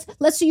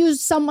 Let's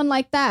use someone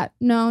like that.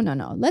 No.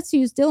 Let's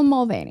use Dylan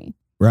Mulvaney.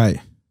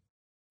 Right.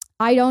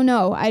 I don't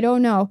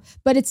know.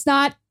 But it's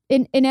not,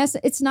 in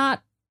essence, it's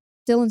not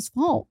Dylan's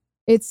fault.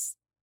 It's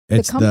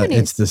the companies.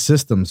 It's the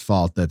system's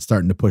fault that's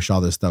starting to push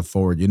all this stuff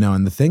forward, you know.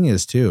 And the thing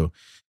is, too,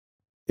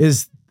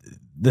 is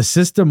the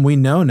system we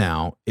know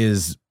now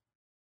is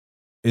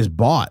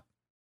bought.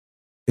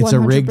 It's 100%. A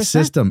rigged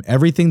system.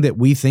 Everything that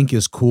we think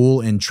is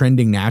cool and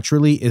trending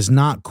naturally is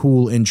not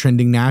cool and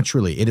trending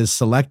naturally. It is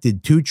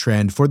selected to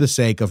trend for the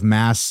sake of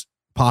mass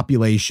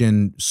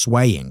population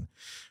swaying.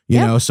 You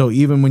know, so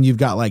even when you've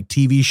got like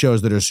TV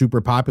shows that are super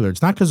popular,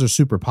 it's not because they're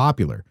super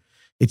popular.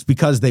 It's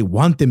because they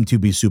want them to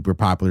be super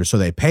popular. So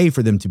they pay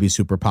for them to be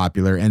super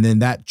popular. And then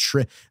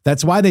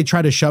that's why they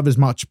try to shove as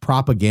much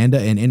propaganda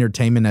and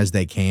entertainment as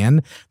they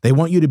can. They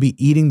want you to be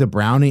eating the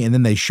brownie and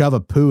then they shove a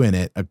poo in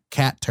it, a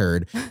cat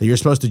turd that you're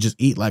supposed to just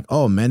eat like,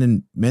 oh, men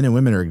and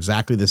women are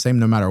exactly the same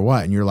no matter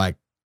what. And you're like,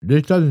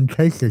 this doesn't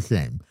taste the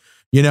same.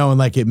 You know, and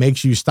like it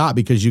makes you stop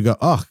because you go,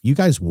 oh, you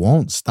guys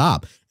won't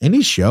stop.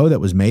 Any show that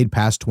was made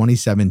past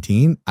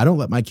 2017, I don't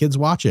let my kids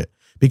watch it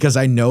because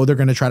I know they're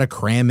going to try to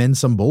cram in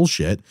some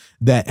bullshit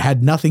that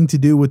had nothing to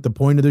do with the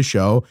point of the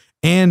show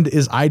and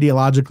is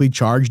ideologically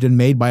charged and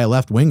made by a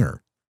left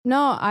winger.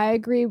 No, I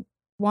agree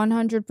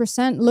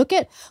 100%. Look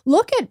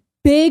at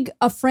big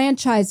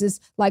franchises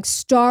like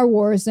Star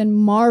Wars and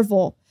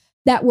Marvel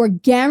that were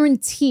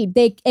guaranteed.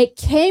 It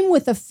came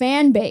with a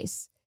fan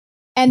base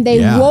and they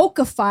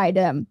wokeified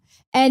them.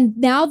 And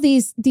now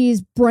these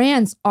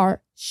brands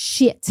are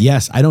shit.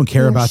 Yes, I don't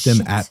care about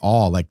them at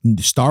all. Like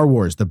Star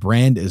Wars, the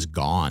brand is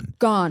gone.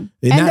 And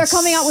they're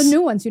coming out with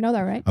new ones. You know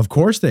that, right? Of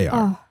course they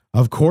are.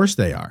 Of course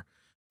they are.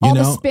 All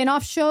the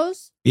spin-off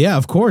shows? Yeah,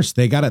 of course.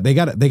 They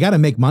gotta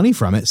make money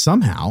from it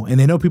somehow. And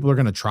they know people are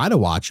gonna try to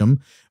watch them,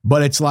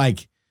 but it's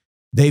like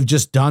they've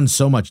just done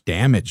so much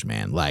damage,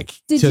 man. Like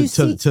to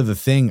the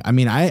thing. I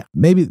mean,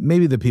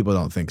 maybe the people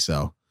don't think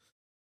so.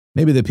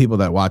 Maybe the people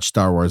that watch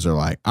Star Wars are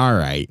like, all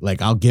right, like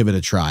I'll give it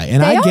a try.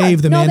 And I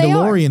gave The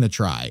Mandalorian a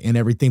try and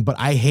everything, but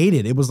I hate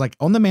it. It was like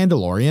on The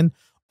Mandalorian,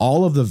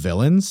 all of the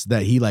villains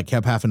that he like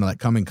kept having to like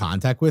come in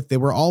contact with, they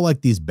were all like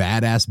these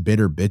badass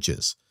bitter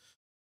bitches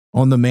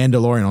on The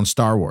Mandalorian on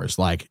Star Wars.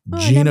 Like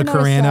Gina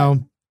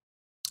Carano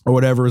or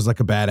whatever is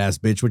like a badass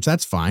bitch, which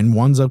that's fine.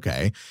 One's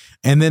okay.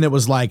 And then it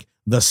was like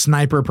the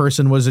sniper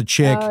person was a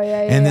chick,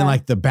 and then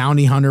like the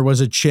bounty hunter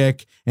was a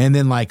chick, and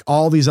then like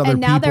all these other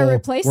people. And now they're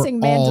replacing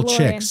Mandalorian. All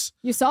chicks.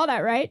 You saw that,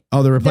 right?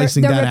 Oh, they're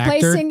replacing that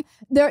actor?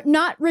 They're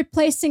not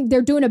replacing,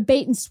 they're doing a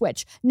bait and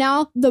switch.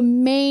 Now the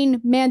main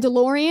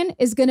Mandalorian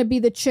is going to be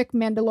the chick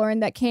Mandalorian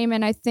that came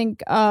in, I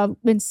think,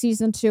 in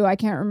season 2. I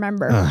can't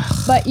remember.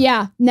 But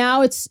yeah,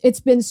 now it's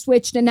been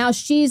switched, and now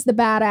she's the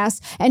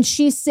badass, and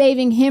she's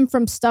saving him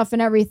from stuff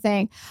and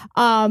everything.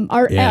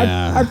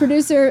 Our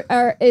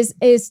producer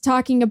is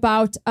talking about,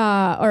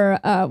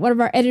 one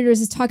of our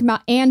editors is talking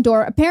about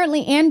Andor.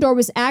 Apparently Andor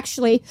was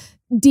actually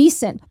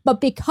decent, but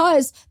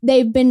because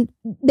they've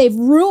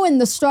ruined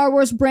the Star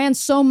Wars brand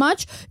so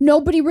much,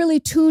 nobody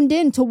really tuned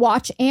in to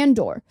watch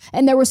Andor,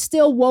 and there was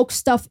still woke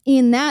stuff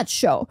in that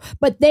show,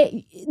 but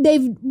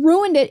they've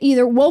ruined it,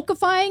 either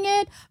wokeifying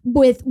it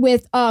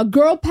with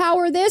girl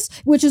power,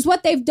 which is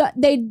what they've done.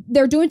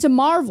 They're doing to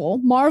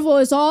Marvel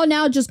is all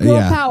now just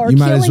girl power. You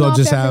might as well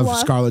just have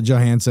Scarlett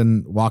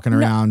Johansson walking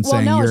around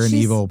saying you're an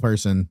evil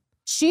person.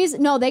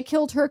 They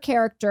killed her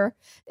character,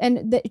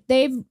 and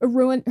they've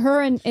ruined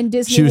her, and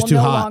Disney she was will too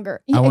no hot.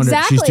 longer. I wonder,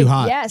 exactly. She's too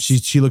hot. Yes.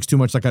 She looks too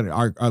much like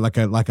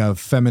a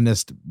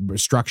feminist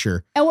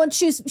structure. And when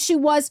she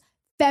was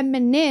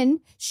feminine,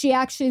 she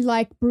actually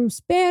liked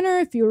Bruce Banner,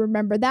 if you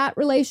remember that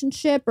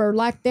relationship or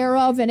lack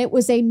thereof, and it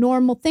was a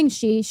normal thing.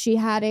 She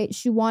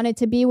wanted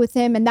to be with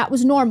him, and that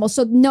was normal.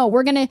 So no,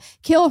 we're gonna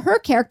kill her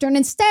character, and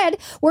instead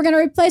we're gonna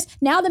replace.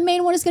 Now the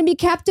main one is gonna be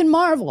Captain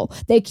Marvel.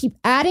 They keep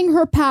adding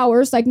her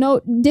powers. Like, no,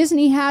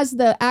 Disney has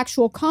the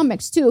actual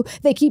comics too.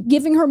 They keep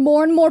giving her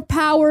more and more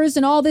powers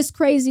and all this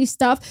crazy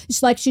stuff.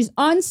 It's like she's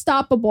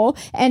unstoppable,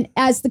 and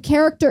as the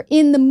character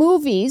in the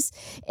movies,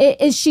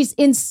 she's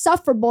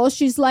insufferable.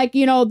 She's like,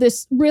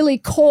 this really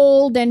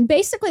cold and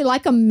basically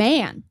like a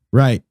man.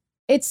 Right.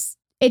 It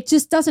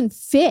just doesn't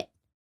fit.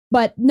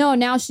 But no,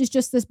 now she's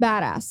just this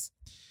badass.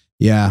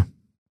 Yeah.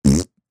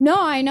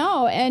 No, I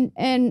know.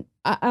 And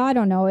I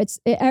don't know.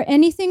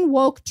 Anything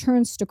woke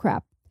turns to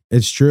crap.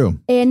 It's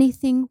true.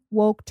 Anything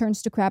woke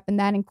turns to crap, and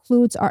that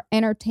includes our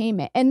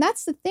entertainment. And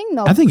that's the thing,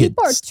 though. I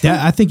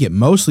think it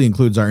mostly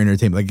includes our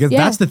entertainment. Like,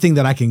 that's the thing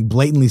that I can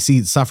blatantly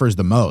see suffers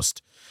the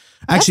most.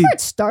 Actually, that's where it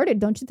started,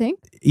 don't you think?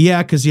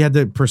 Yeah, because you had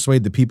to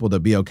persuade the people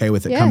to be okay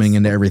with it coming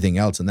into everything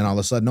else. And then all of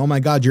a sudden, oh my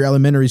God, your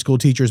elementary school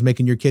teacher is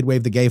making your kid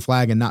wave the gay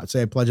flag and not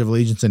say a Pledge of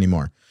Allegiance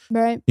anymore.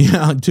 Right.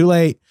 Yeah, too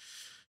late.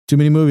 Too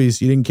many movies.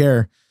 You didn't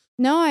care.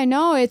 No, I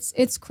know.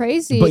 It's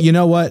crazy. But you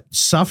know what?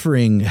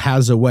 Suffering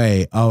has a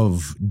way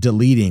of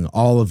deleting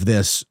all of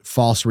this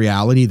false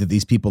reality that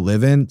these people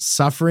live in.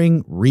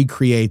 Suffering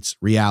recreates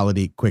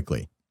reality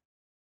quickly.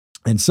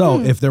 And so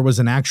if there was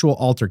an actual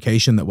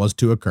altercation that was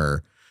to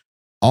occur,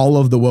 all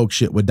of the woke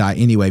shit would die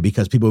anyway,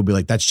 because people would be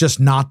like, that's just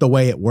not the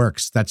way it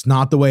works. That's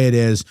not the way it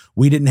is.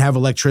 We didn't have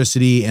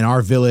electricity in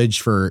our village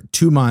for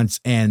 2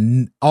 months,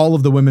 and all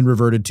of the women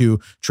reverted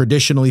to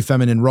traditionally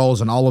feminine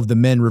roles, and all of the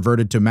men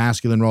reverted to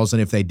masculine roles.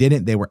 And if they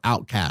didn't, they were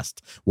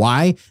outcast.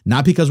 Why?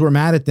 Not because we're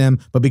mad at them,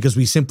 but because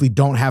we simply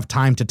don't have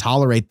time to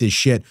tolerate this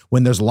shit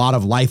when there's a lot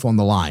of life on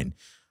the line.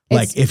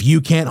 Like, if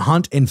you can't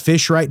hunt and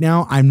fish right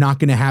now, I'm not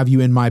going to have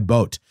you in my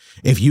boat.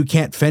 If you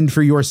can't fend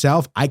for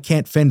yourself, I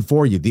can't fend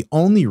for you. The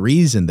only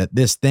reason that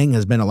this thing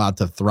has been allowed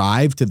to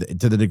thrive to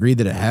the degree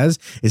that it has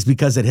is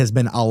because it has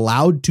been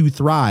allowed to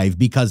thrive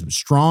because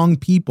strong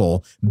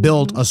people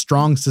built a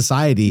strong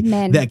society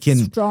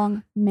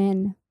strong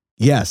men.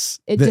 Yes.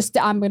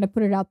 I'm going to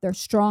put it out there.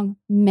 Strong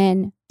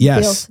men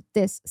built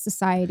this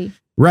society.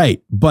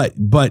 Right. But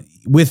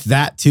with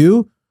that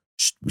too,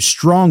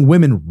 strong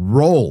women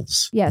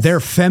roles. Yes. Their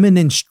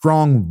feminine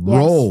strong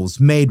roles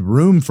made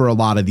room for a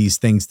lot of these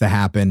things to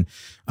happen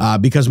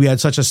because we had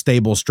such a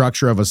stable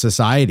structure of a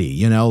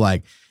society,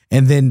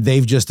 and then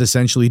they've just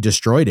essentially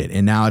destroyed it.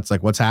 And now it's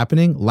like, what's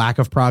happening? Lack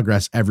of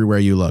progress everywhere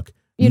you look.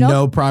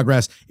 No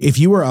progress. If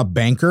you were a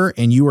banker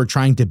and you were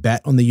trying to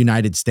bet on the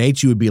United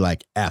States, you would be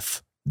like,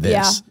 F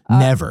this.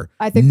 Never.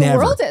 I think the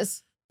world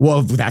is.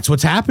 Well, that's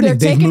what's happening.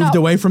 They've moved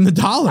away from the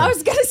dollar. I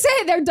was going to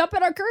say, they're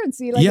dumping our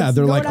currency.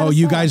 They're like, oh,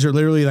 you guys are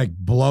literally like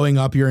blowing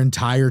up your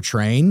entire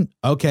train.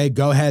 Okay,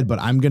 go ahead. But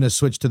I'm going to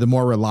switch to the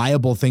more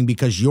reliable thing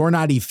because you're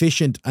not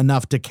efficient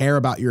enough to care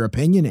about your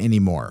opinion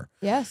anymore.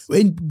 Yes.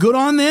 And good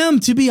on them,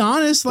 to be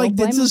honest. Like,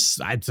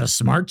 it's a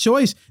smart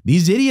choice.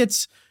 These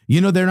idiots,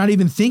 they're not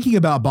even thinking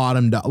about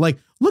bottom dollar. Like,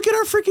 look at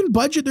our freaking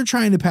budget they're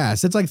trying to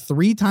pass. It's like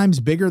 3 times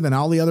bigger than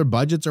all the other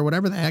budgets or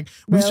whatever the heck.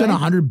 We've spent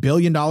 $100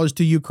 billion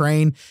to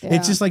Ukraine. Yeah.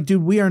 It's just like,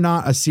 dude, we are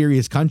not a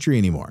serious country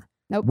anymore.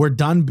 Nope. We're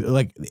done.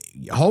 Like,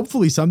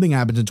 hopefully something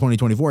happens in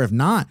 2024. If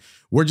not,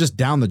 we're just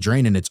down the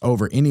drain and it's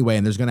over anyway.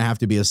 And there's going to have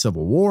to be a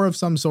civil war of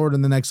some sort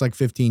in the next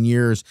 15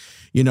 years,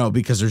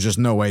 because there's just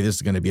no way this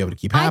is going to be able to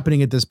keep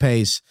happening at this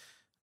pace.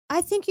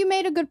 I think you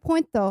made a good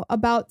point though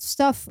about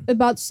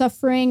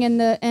suffering and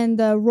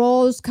the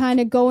roles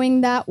kind of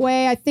going that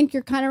way. I think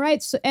you're kind of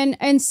right. So,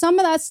 and some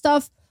of that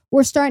stuff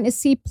we're starting to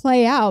see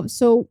play out.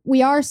 So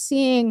we are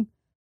seeing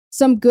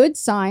some good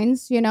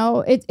signs,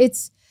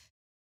 it's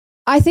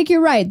I think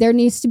you're right. There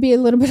needs to be a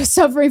little bit of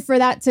suffering for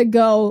that to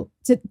go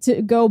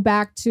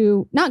back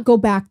to, not go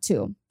back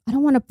to. I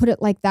don't want to put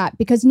it like that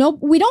because we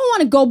don't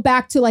want to go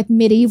back to like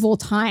medieval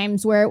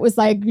times where it was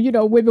like,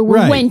 women were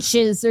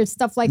wenches or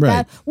stuff like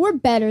that. We're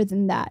better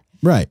than that.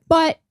 Right.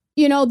 But,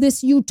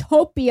 this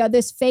utopia,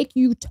 this fake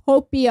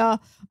utopia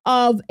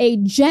of a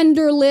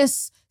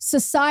genderless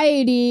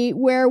society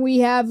where we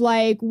have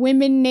like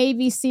women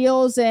Navy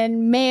SEALs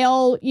and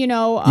male,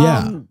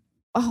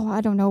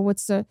 I don't know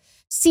what's the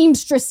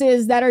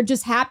seamstresses that are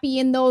just happy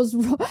in those.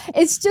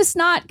 It's just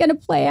not going to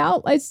play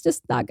out. It's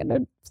just not going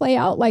to play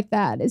out like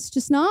that. It's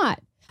just not.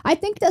 I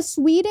think that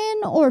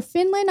Sweden or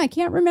Finland, I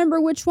can't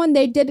remember which one,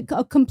 they did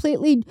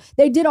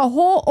a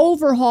whole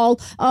overhaul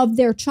of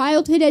their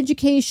childhood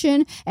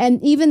education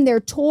and even their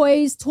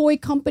toys. Toy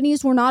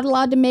companies were not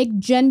allowed to make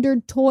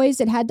gendered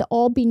toys. It had to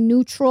all be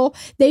neutral.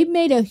 They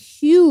made a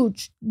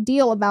huge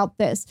deal about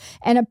this.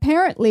 And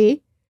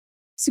apparently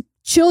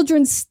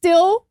children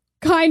still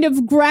kind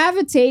of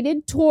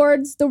gravitated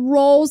towards the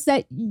roles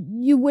that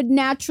you would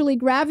naturally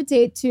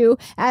gravitate to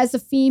as a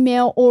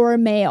female or a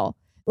male.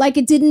 Like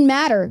it didn't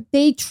matter.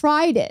 They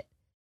tried it.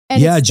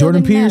 And yeah,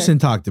 Jordan Peterson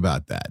talked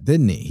about that,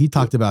 didn't he? He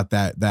talked about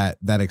that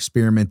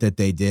experiment that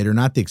they did, or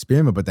not the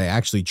experiment, but they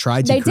actually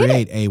tried to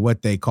create a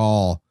what they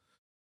call,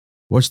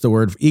 what's the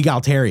word?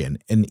 Egalitarian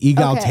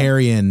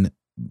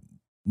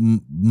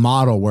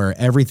model where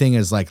everything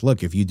is like,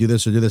 look, if you do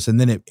this or do this, and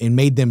then it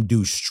made them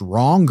do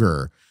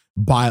stronger.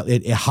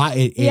 It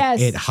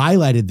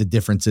highlighted the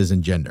differences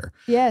in gender.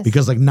 Yes.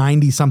 Because like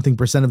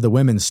 90-something% of the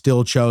women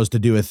still chose to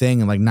do a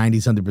thing and like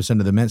 90-something%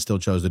 of the men still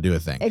chose to do a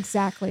thing.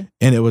 Exactly.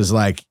 And it was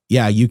like,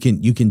 yeah, you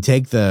can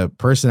take the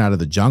person out of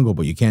the jungle,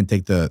 but you can't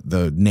take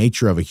the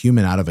nature of a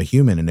human out of a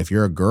human. And if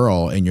you're a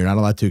girl and you're not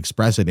allowed to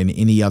express it in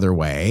any other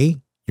way,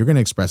 you're going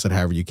to express it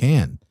however you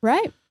can.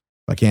 Right. If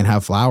I can't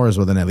have flowers,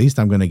 well, then at least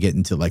I'm going to get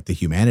into like the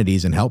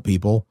humanities and help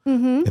people.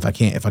 Mm-hmm. If I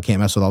can't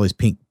mess with all these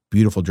pink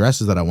beautiful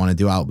dresses that I want to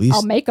do, I'll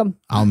make them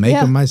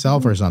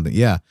myself or something.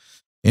 Yeah.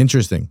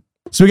 Interesting.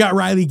 So we got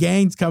Riley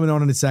Gaines coming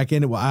on in a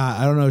second. Well,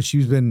 I don't know.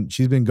 She's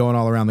been going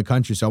all around the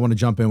country. So I want to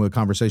jump in with a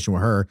conversation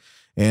with her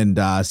and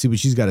see what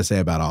she's got to say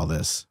about all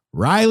this.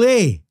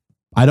 Riley,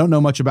 I don't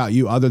know much about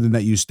you other than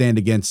that you stand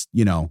against,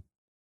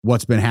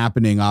 what's been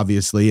happening,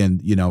 obviously.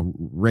 And,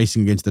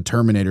 racing against the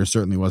Terminator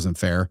certainly wasn't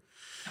fair,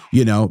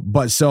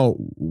 but so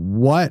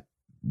what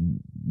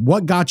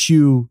got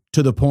you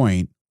to the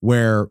point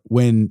where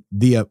when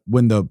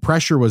the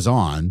pressure was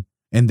on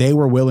and they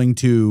were willing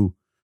to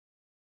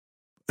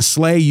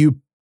slay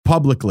you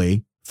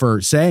publicly for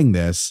saying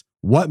this,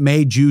 what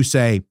made you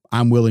say,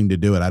 I'm willing to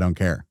do it, I don't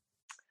care?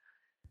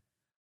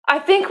 I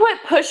think what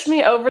pushed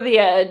me over the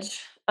edge,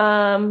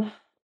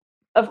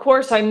 of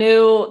course, I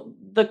knew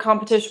the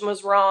competition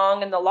was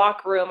wrong in the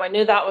locker room. I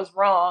knew that was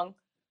wrong.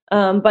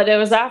 But it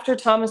was after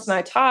Thomas and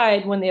I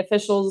tied when the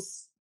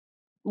officials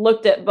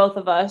looked at both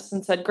of us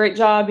and said, great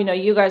job,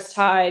 you guys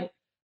tied.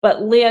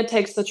 But Leah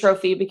takes the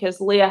trophy because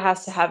Leah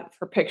has to have it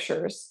for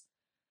pictures.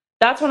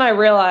 That's when I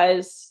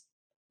realized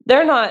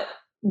they're not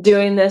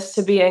doing this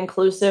to be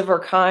inclusive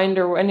or kind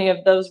or any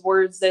of those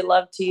words they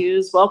love to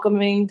use,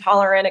 welcoming,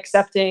 tolerant,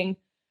 accepting.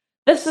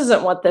 This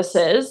isn't what this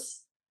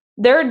is.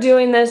 They're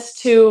doing this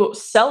to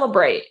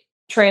celebrate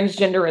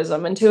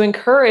transgenderism and to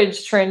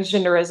encourage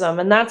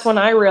transgenderism. And that's when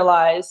I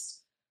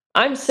realized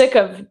I'm sick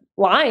of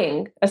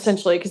lying,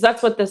 essentially, because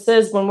that's what this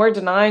is. When we're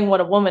denying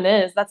what a woman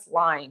is, that's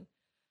lying.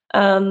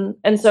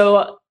 And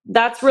so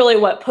that's really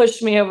what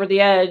pushed me over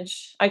the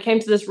edge. I came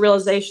to this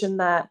realization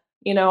that,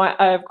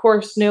 I of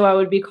course knew I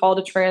would be called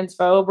a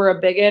transphobe or a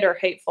bigot or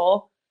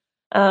hateful.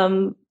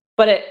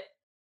 But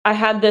I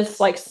had this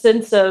like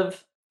sense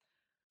of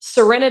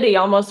serenity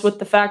almost with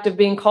the fact of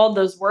being called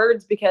those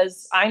words,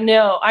 because I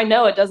know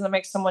it doesn't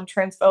make someone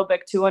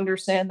transphobic to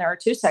understand there are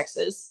two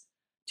sexes,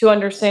 to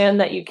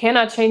understand that you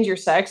cannot change your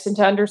sex, and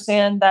to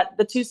understand that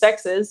the two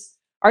sexes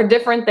are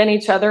different than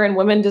each other and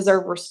women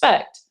deserve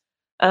respect.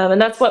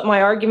 And that's what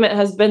my argument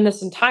has been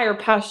this entire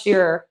past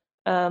year.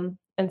 And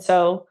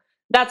so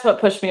that's what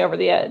pushed me over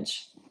the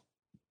edge.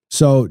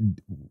 So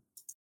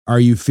are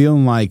you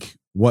feeling like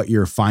what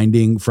you're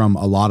finding from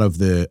a lot of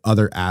the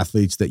other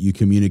athletes that you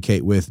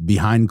communicate with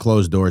behind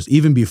closed doors,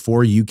 even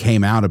before you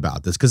came out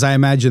about this? Because I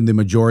imagine the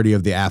majority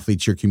of the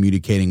athletes you're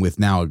communicating with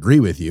now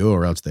agree with you,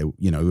 or else they,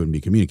 wouldn't be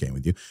communicating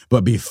with you.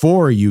 But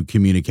before you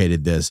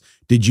communicated this,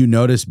 did you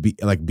notice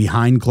like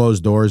behind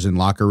closed doors in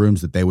locker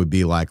rooms that they would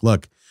be like,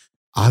 look,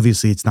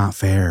 obviously it's not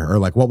fair, or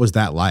like, what was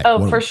that like?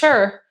 Oh, for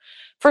sure.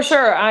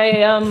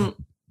 I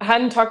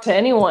hadn't talked to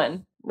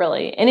anyone,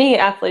 really, any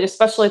athlete,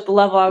 especially at the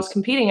level I was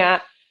competing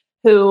at,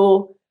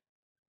 who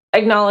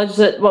acknowledged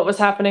that what was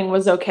happening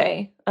was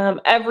okay.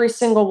 Every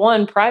single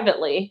one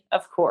privately,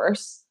 of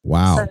course.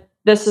 Wow. Said,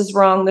 this is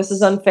wrong. This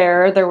is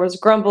unfair. There was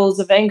grumbles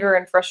of anger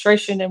and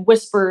frustration and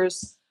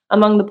whispers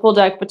among the pool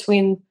deck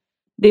between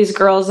these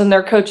girls and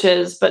their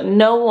coaches, but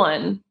no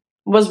one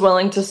was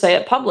willing to say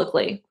it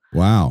publicly.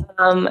 Wow.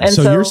 And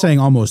so you're saying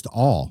almost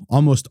all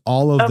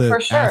of the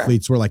for sure.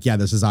 athletes were like, yeah,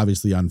 this is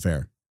obviously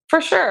unfair.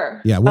 For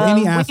sure. Yeah. Well,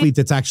 any athlete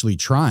that's actually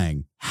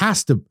trying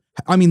has to,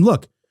 I mean,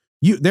 look,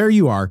 there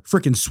you are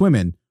freaking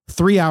swimming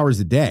 3 hours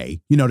a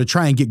day, to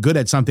try and get good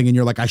at something. And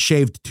you're like, I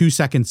shaved 2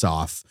 seconds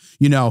off,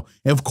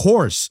 of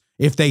course,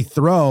 if they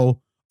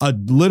throw a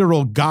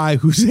literal guy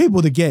who's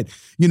able to get,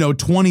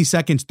 20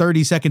 seconds,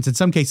 30 seconds, in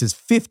some cases,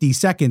 50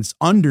 seconds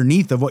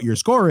underneath of what your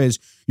score is,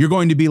 you're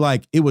going to be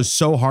like, it was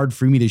so hard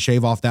for me to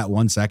shave off that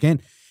 1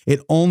 second. It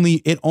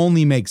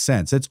only makes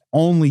sense. It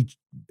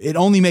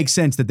only makes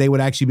sense that they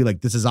would actually be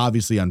like, this is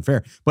obviously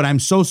unfair. But I'm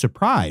so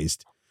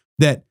surprised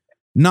that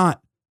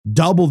not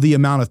double the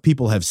amount of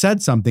people have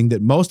said something,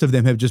 that most of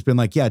them have just been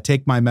like, yeah,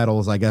 take my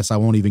medals. I guess I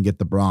won't even get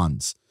the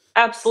bronze.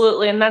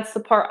 Absolutely. And that's the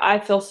part I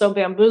feel so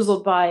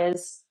bamboozled by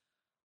is,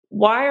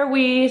 why are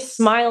we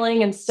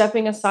smiling and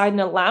stepping aside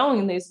and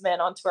allowing these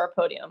men onto our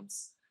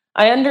podiums?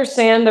 I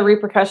understand the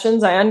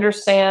repercussions. I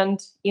understand,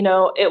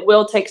 it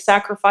will take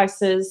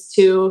sacrifices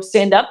to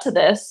stand up to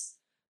this,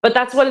 but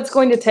that's what it's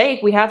going to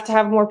take. We have to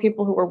have more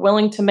people who are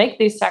willing to make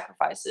these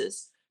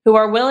sacrifices, who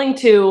are willing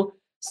to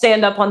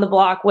stand up on the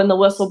block when the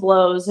whistle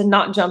blows and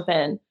not jump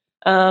in.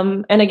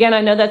 And again, I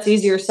know that's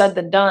easier said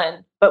than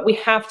done, but we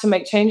have to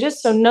make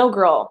changes so no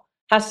girl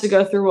has to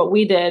go through what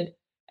we did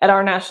at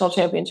our national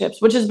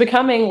championships, which is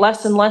becoming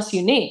less and less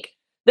unique.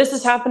 This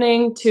is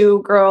happening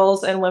to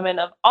girls and women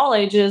of all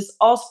ages,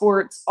 all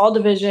sports, all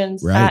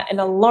divisions at an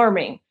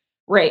alarming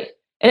rate.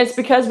 And it's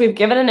because we've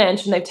given an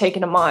inch and they've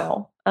taken a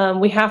mile.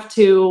 We have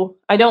to,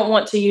 I don't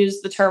want to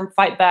use the term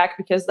fight back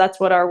because that's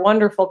what our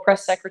wonderful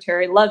press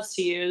secretary loves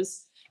to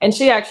use. And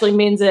she actually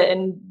means it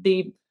in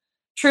the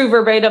true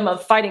verbatim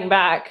of fighting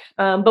back.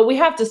 But we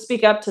have to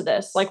speak up to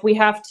this. Like, we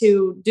have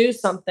to do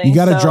something. You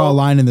got to draw a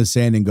line in the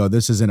sand and go,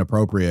 this is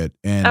inappropriate.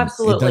 And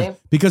absolutely.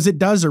 Because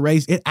it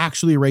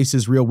actually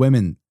erases real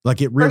women.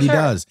 Like, it really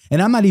does.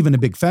 And I'm not even a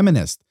big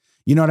feminist.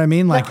 You know what I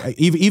mean? Like,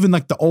 even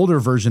like the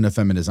older version of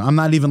feminism, I'm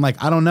not even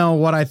like, I don't know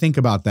what I think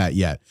about that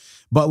yet.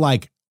 But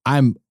like,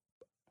 I'm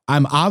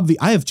obvious.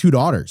 I have 2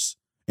 daughters,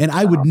 and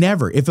I would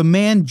never, if a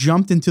man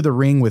jumped into the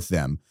ring with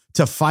them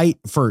to fight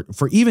for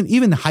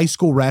even high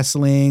school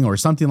wrestling or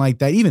something like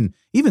that,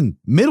 even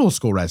middle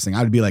school wrestling,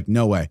 I would be like,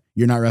 no way,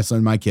 you're not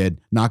wrestling my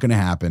kid. Not going to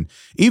happen.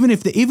 Even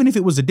if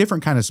it was a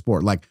different kind of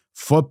sport, like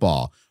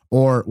football,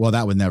 or, well,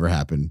 that would never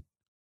happen.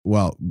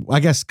 Well, I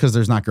guess because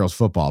there's not girls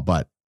football,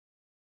 but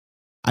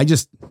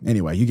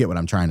anyway, you get what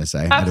I'm trying to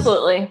say.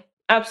 Absolutely.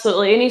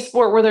 Absolutely. Any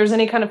sport where there's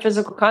any kind of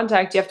physical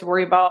contact, you have to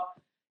worry about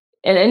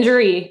an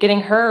injury,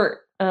 getting hurt.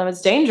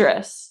 It's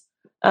dangerous.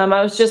 I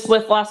was just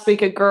with last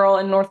week a girl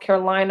in North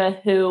Carolina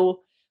who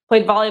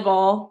played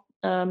volleyball,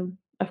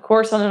 of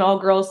course, on an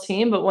all-girls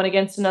team, but went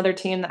against another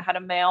team that had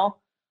a male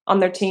on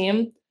their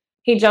team.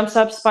 He jumps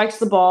up, spikes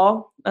the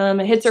ball,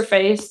 it hits her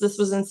face. This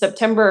was in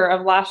September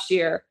of last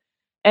year.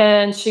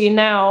 And she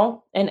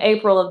now, in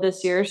April of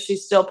this year,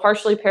 she's still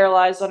partially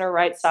paralyzed on her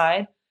right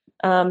side.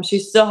 She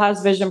still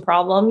has vision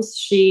problems.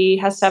 She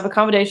has to have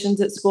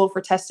accommodations at school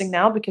for testing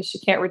now because she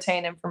can't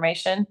retain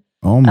information.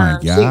 Oh my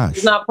gosh.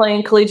 She's not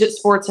playing collegiate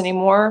sports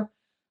anymore.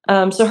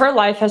 So her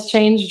life has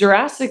changed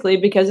drastically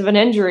because of an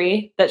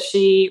injury that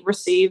she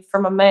received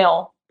from a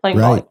male playing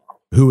volleyball.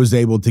 Who was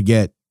able to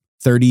get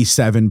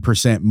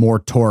 37% more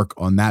torque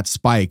on that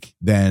spike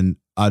than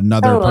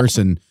another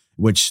person,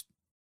 which,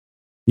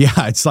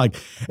 yeah, it's like,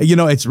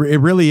 it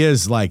really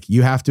is like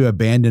you have to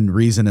abandon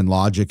reason and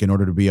logic in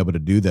order to be able to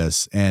do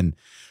this. And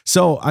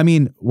so, I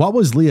mean, what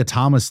was Leah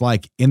Thomas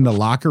like in the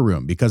locker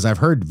room? Because I've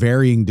heard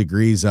varying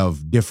degrees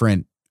of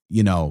different,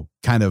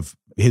 kind of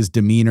his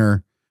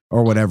demeanor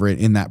or whatever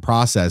in that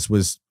process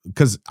was,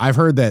 because I've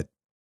heard that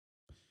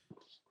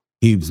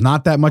he's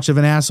not that much of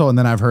an asshole. And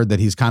then I've heard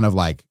that he's kind of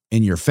like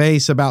in your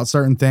face about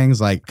certain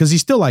things, like, because he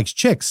still likes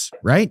chicks,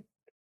 right?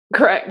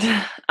 Correct.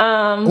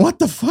 What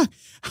the fuck?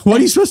 What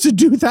are you supposed to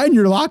do with that in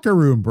your locker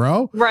room,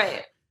 bro?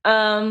 Right.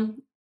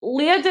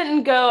 Leah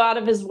didn't go out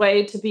of his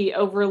way to be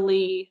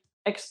overly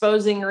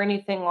exposing or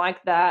anything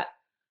like that,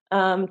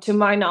 to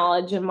my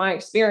knowledge and my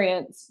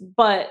experience,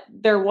 but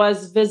there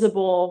was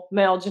visible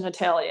male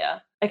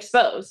genitalia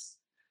exposed.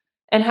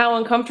 And how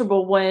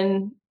uncomfortable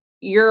when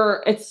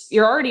you're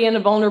already in a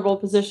vulnerable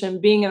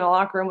position being in a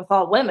locker room with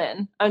all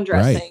women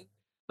undressing. Right.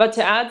 But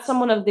to add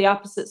someone of the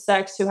opposite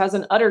sex who has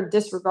an utter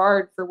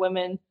disregard for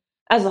women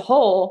as a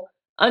whole,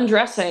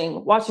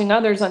 undressing, watching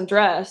others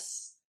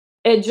undress,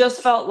 it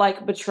just felt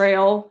like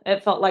betrayal.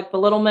 It felt like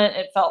belittlement.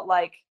 It felt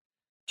like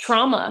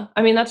trauma.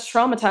 I mean, that's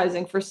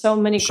traumatizing for so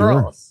many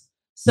girls.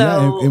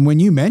 So, yeah, and when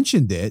you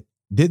mentioned it,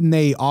 didn't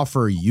they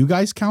offer you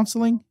guys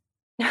counseling?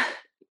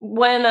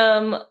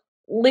 When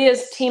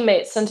Leah's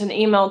teammates sent an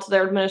email to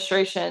their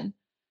administration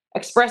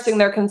expressing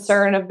their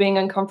concern of being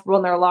uncomfortable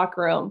in their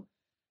locker room,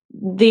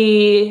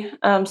 the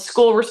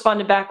school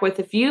responded back with,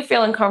 if you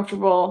feel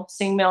uncomfortable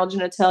seeing male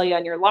genitalia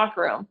in your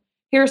locker room,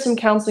 here are some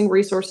counseling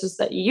resources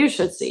that you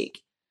should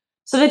seek.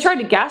 So they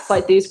tried to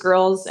gaslight these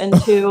girls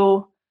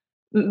into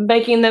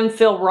making them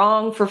feel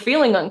wrong for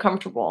feeling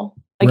uncomfortable.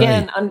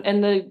 Again,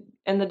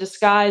 in the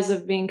disguise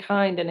of being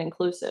kind and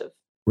inclusive.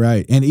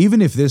 Right. And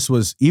even if this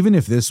was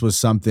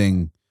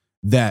something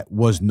that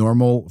was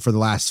normal for the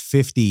last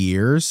 50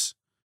 years,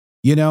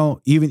 you know,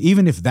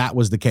 even if that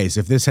was the case,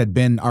 if this had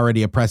been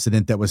already a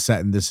precedent that was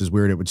set and this is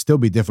weird, it would still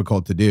be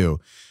difficult to do.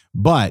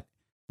 But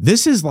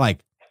this is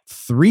like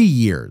 3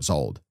 years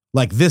old.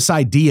 Like this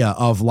idea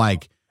of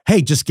like,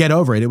 hey, just get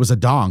over it. It was a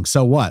dong.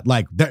 So what?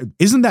 Like,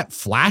 isn't that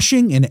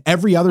flashing in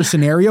every other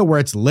scenario where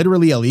it's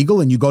literally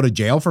illegal and you go to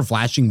jail for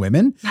flashing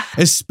women,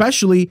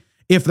 especially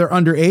if they're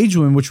underage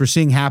women, which we're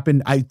seeing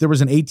happen. There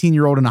was an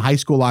 18-year-old in a high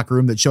school locker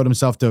room that showed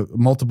himself to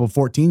multiple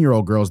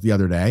 14-year-old girls the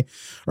other day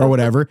or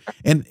whatever.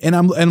 And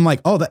I'm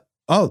like,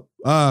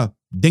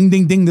 ding,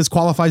 ding, ding. This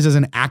qualifies as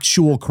an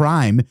actual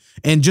crime.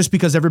 And just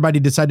because everybody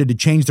decided to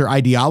change their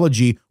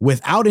ideology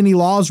without any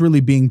laws really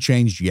being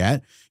changed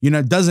yet, you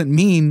know, doesn't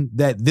mean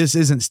that this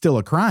isn't still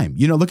a crime.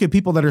 You know, look at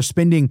people that are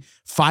spending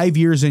 5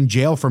 years in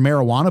jail for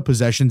marijuana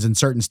possessions in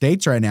certain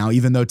states right now,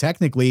 even though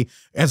technically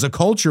as a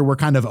culture, we're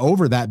kind of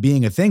over that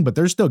being a thing, but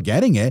they're still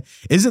getting it.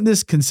 Isn't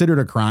this considered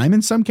a crime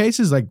in some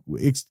cases? Like,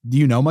 do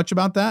you know much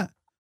about that?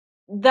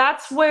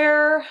 That's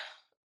where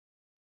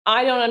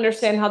I don't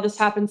understand how this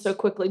happened so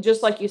quickly.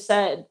 Just like you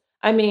said,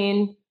 I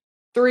mean,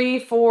 3,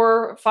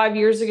 4, 5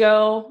 years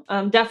ago,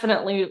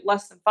 definitely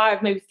less than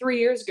 5, maybe 3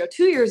 years ago,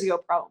 2 years ago,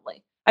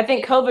 probably. I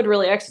think COVID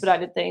really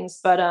expedited things,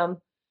 but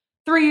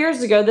 3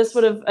 years ago,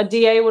 a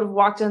DA would have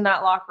walked in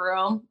that locker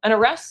room and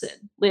arrested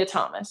Leah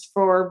Thomas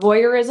for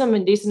voyeurism,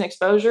 indecent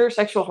exposure,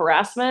 sexual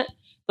harassment.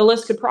 The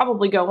list could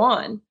probably go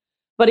on.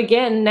 But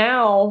again,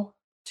 now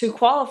to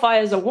qualify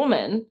as a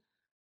woman,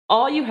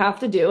 all you have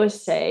to do is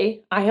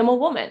say, I am a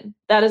woman.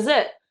 That is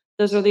it.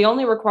 Those are the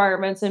only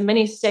requirements in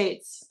many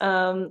states.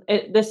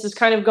 This is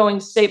kind of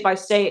going state by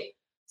state.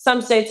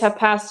 Some states have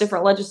passed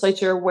different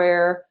legislature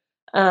where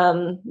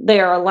they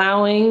are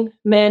allowing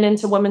men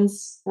into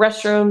women's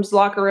restrooms,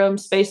 locker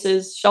rooms,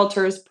 spaces,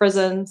 shelters,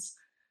 prisons.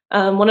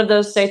 One of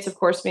those states, of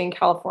course, being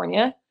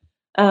California.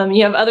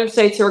 You have other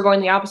states who are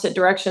going the opposite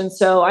direction.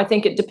 So I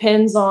think it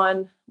depends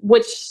on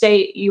which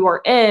state you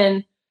are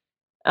in.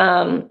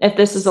 If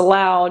this is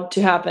allowed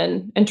to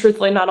happen, and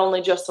truthfully, not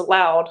only just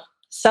allowed,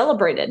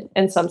 celebrated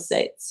in some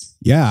states.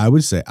 Yeah, I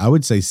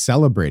would say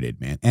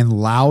celebrated, man, and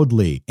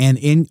loudly, and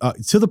in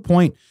to the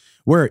point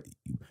where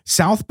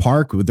South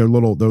Park with their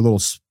little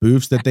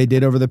spoofs that they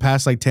did over the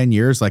past like 10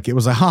 years, like it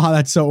was like,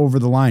 that's so over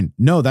the line.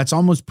 No, that's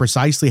almost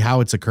precisely how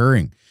it's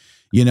occurring.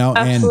 You know,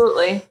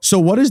 absolutely. And so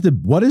what is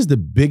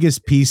the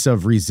biggest piece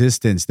of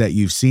resistance that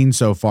you've seen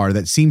so far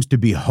that seems to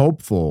be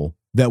hopeful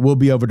that we'll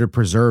be able to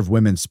preserve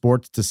women's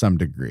sports to some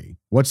degree?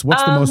 What's the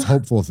most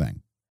hopeful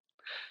thing?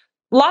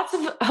 Lots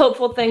of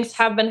hopeful things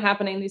have been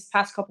happening these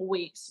past couple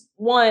weeks.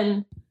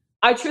 One,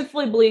 I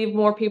truthfully believe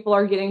more people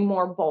are getting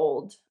more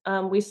bold.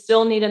 We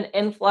still need an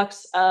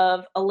influx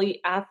of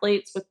elite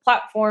athletes with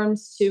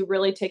platforms to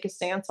really take a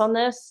stance on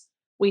this.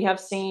 We've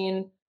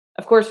seen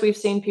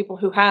people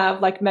who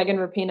have, like Megan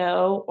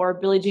Rapinoe or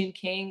Billie Jean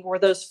King, or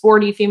those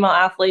 40 female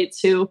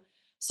athletes who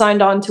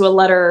signed on to a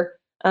letter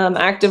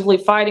actively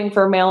fighting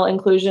for male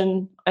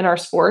inclusion in our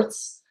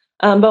sports.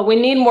 But we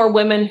need more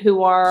women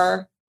who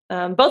are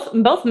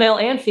both male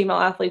and female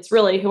athletes,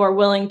 really, who are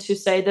willing to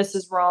say this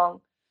is wrong.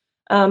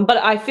 But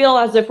I feel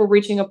as if we're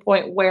reaching a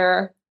point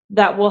where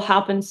that will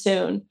happen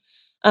soon.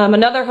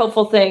 Another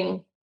hopeful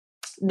thing,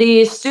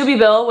 the Stubbe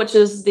bill, which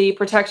is the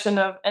Protection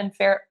of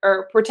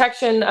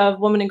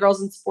Women and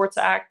Girls in Sports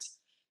Act,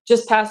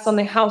 just passed on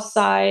the House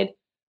side.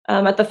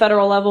 At the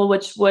federal level,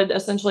 which would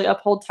essentially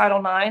uphold Title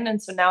IX.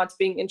 And so now it's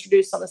being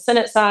introduced on the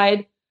Senate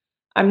side.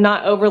 I'm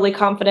not overly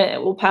confident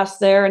it will pass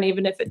there. And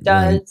even if it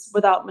does,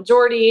 without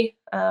majority,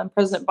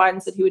 President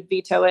Biden said he would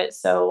veto it.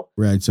 So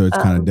it's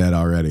kind of dead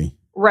already.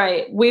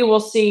 Right. We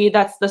will see.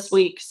 That's this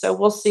week. So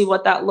we'll see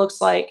what that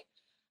looks like.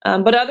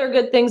 But other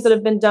good things that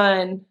have been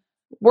done,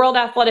 World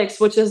Athletics,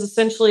 which is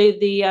essentially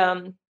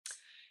the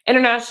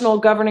international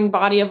governing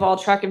body of all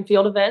track and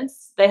field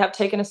events, they have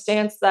taken a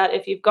stance that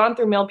if you've gone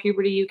through male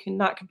puberty, you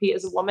cannot compete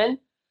as a woman.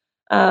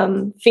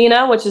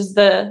 FINA, which is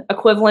the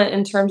equivalent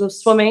in terms of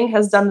swimming,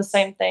 has done the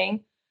same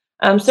thing.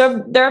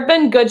 So there have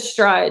been good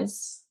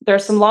strides. There are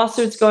some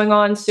lawsuits going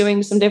on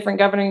suing some different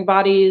governing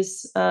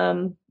bodies.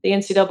 The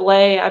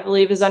NCAA, I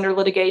believe, is under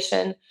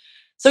litigation.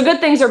 So good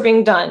things are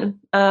being done.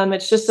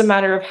 It's just a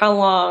matter of how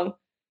long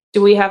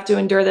do we have to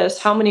endure this?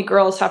 How many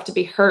girls have to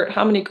be hurt?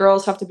 How many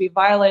girls have to be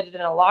violated in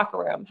a locker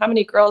room? How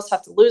many girls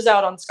have to lose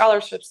out on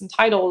scholarships and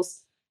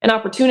titles and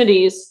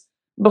opportunities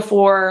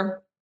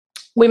before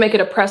we make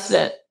it a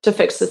precedent to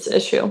fix this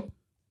issue?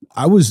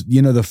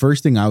 The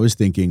first thing I was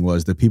thinking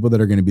was the people that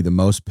are going to be the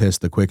most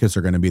pissed the quickest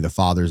are going to be the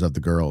fathers of the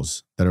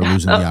girls that are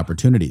losing the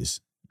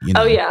opportunities. You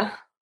know? Oh, yeah.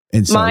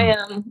 And so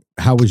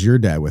how was your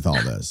dad with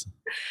all this?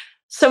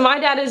 So my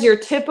dad is your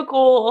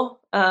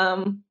typical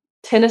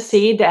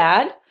Tennessee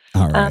dad.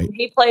 All right.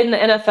 He played in the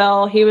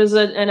NFL. He was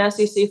an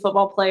SEC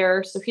football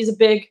player. So he's a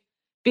big,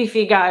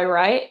 beefy guy,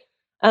 right?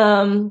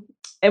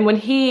 And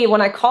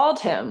when I called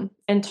him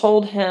and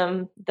told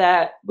him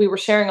that we were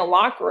sharing a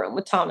locker room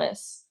with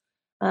Thomas,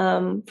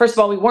 first of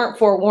all, we weren't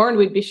forewarned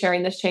we'd be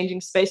sharing this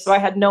changing space. So I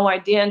had no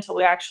idea until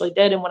we actually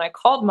did. And when I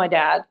called my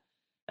dad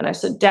and I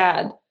said,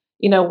 Dad,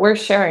 we're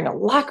sharing a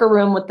locker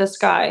room with this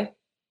guy,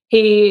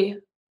 he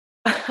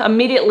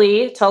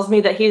immediately tells me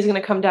that he's going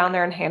to come down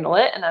there and handle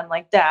it. And I'm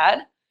like,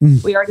 Dad,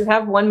 we already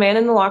have one man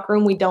in the locker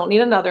room. We don't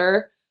need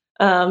another.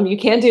 You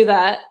can't do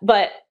that.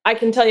 But I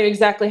can tell you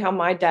exactly how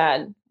my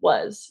dad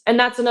was. And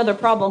that's another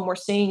problem we're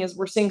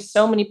seeing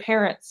so many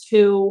parents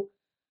who,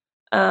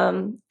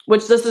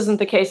 which this isn't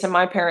the case in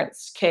my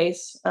parents'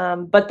 case,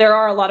 but there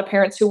are a lot of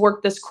parents who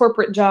work this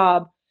corporate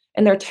job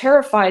and they're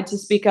terrified to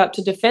speak up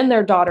to defend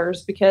their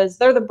daughters because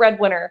they're the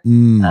breadwinner.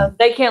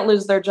 They can't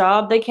lose their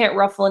job. They can't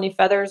ruffle any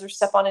feathers or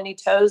step on any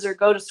toes or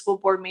go to school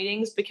board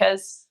meetings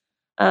because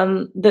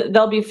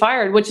they'll be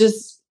fired, which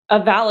is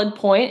a valid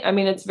point. I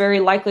mean, it's very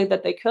likely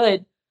that they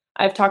could.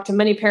 I've talked to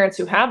many parents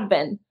who have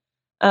been.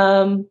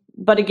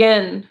 But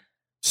again,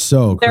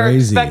 so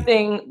crazy.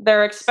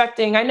 They're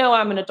expecting, I know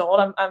I'm an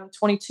adult. I'm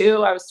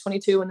 22. I was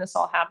 22 when this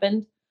all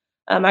happened.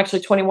 I'm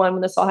actually 21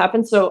 when this all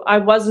happened. So I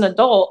was an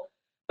adult,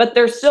 but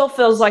there still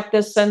feels like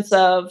this sense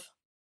of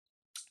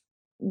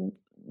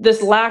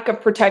this lack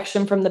of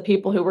protection from the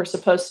people who were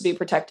supposed to be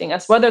protecting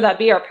us, whether that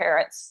be our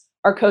parents,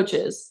 our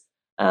coaches,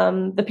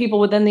 the people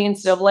within the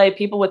NCAA,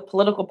 people with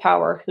political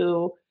power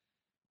who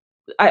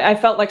I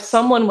felt like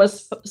someone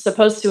was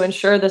supposed to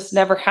ensure this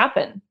never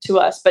happened to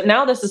us. But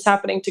now this is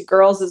happening to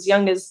girls as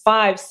young as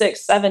 5,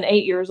 6, 7,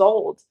 8 years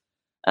old.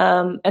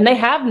 And they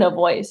have no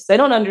voice. They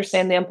don't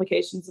understand the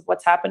implications of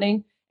what's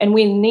happening. And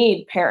we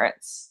need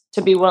parents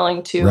to be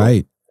willing to,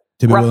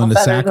 to be willing to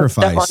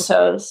sacrifice. Step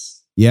on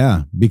toes.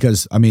 Yeah.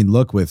 Because I mean,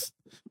 look, with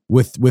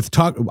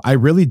Tucker, I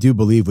really do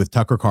believe with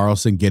Tucker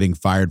Carlson getting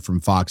fired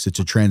from Fox, it's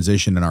a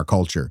transition in our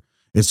culture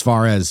as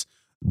far as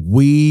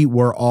we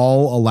were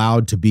all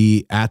allowed to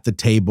be at the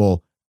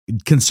table.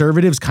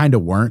 Conservatives kind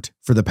of weren't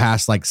for the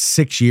past like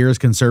 6 years.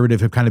 Conservative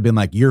have kind of been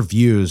like, your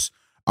views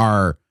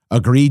are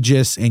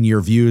egregious and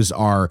your views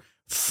are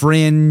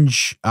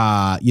fringe,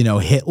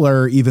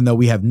 Hitler, even though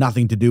we have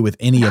nothing to do with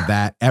any of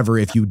that ever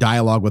if you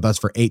dialogue with us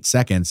for 8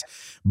 seconds.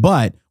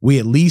 But we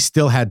at least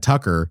still had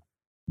Tucker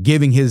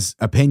giving his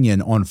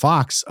opinion on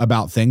Fox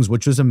about things,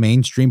 which was a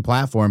mainstream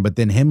platform. But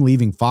then him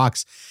leaving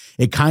Fox,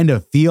 it kind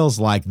of feels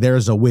like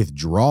there's a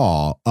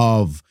withdrawal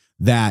of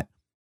that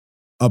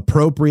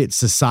appropriate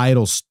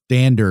societal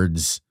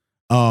standards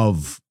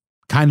of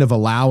kind of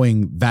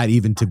allowing that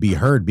even to be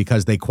heard,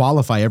 because they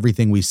qualify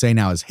everything we say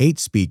now as hate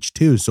speech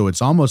too. So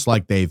it's almost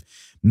like they've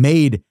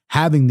made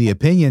having the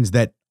opinions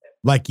that,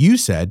 like you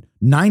said,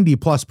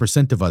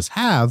 90+% of us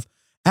have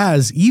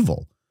as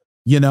evil,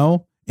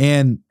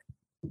 and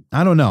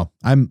I don't know.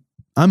 I'm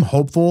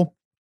hopeful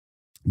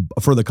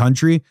for the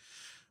country,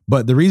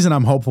 but the reason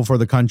I'm hopeful for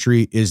the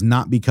country is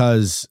not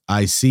because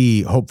I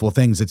see hopeful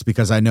things. It's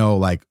because I know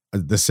like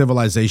the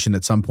civilization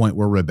at some point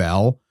will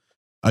rebel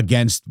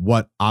against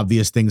what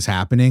obvious things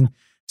happening.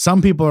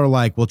 Some people are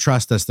like, well,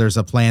 trust us, there's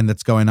a plan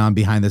that's going on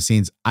behind the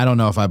scenes. I don't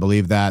know if I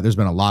believe that. There's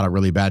been a lot of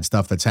really bad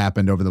stuff that's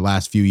happened over the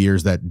last few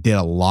years that did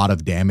a lot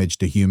of damage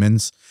to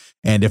humans.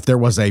 And if there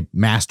was a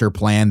master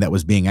plan that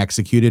was being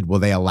executed, well,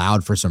 they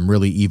allowed for some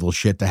really evil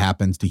shit to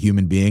happen to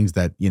human beings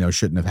that,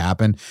 shouldn't have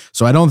happened.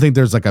 So I don't think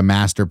there's like a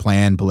master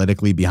plan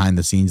politically behind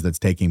the scenes that's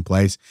taking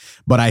place.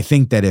 But I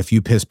think that if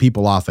you piss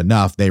people off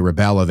enough, they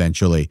rebel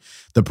eventually.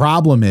 The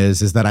problem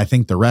is that I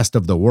think the rest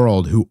of the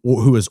world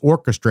who is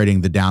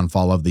orchestrating the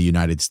downfall of the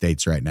United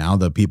States right now,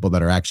 the people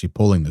that are actually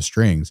pulling the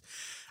strings,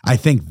 I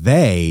think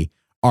they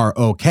are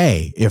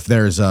okay if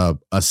there's a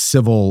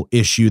civil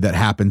issue that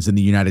happens in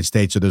the United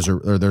States,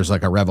 or there's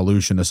like a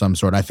revolution of some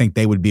sort. I think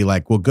they would be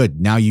like, well, good.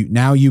 Now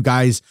you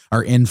guys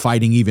are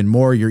infighting even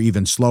more. You're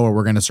even slower.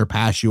 We're going to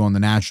surpass you on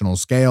the national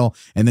scale,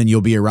 and then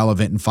you'll be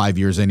irrelevant in 5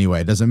 years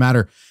anyway. It doesn't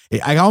matter.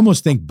 I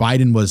almost think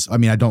Biden was, I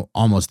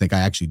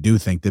actually do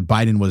think that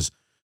Biden was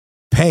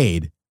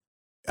paid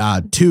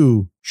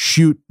to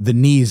shoot the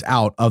knees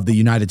out of the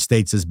United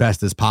States as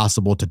best as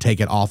possible to take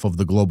it off of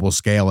the global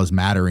scale as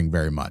mattering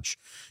very much.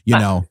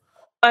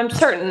 I'm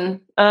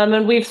certain.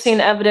 And we've seen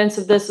evidence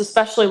of this,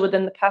 especially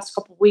within the past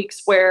couple of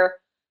weeks, where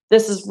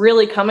this is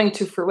really coming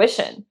to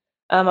fruition.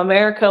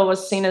 America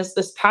was seen as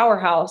this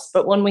powerhouse,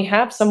 but when we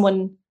have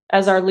someone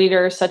as our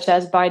leader, such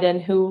as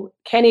Biden, who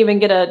can't even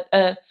get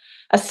a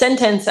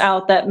sentence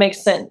out that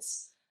makes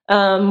sense,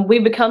 we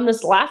become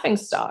this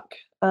laughingstock.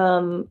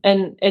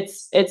 And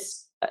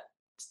it's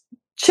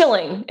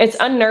chilling. It's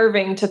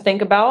unnerving to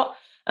think about.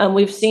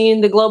 We've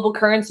seen the global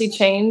currency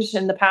change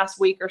in the past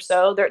week or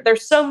so.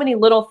 There's so many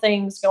little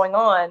things going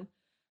on.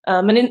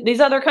 And in these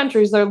other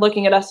countries, they're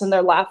looking at us and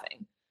they're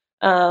laughing.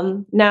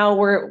 Now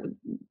we're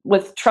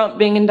with Trump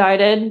being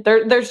indicted.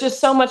 There's just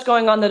so much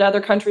going on that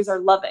other countries are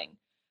loving.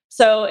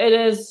 So it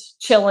is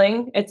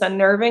chilling. It's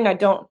unnerving. I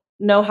don't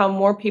know how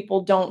more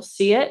people don't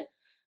see it.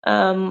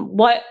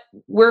 What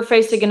we're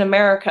facing in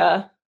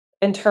America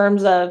in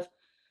terms of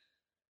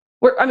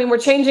we're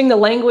changing the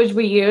language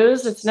we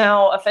use. It's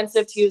now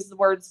offensive to use the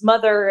words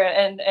mother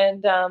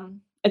and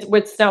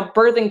it's now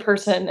birthing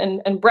person,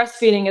 and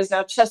breastfeeding is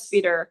now chest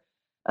feeder.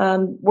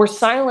 We're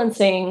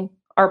silencing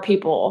our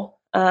people.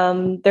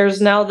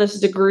 There's now this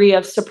degree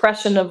of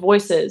suppression of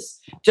voices.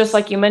 Just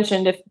like you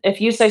mentioned,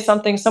 if you say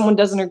something someone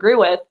doesn't agree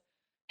with,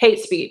 hate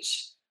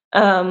speech,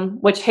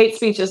 which hate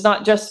speech is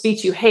not just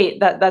speech you hate.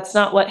 That's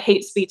not what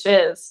hate speech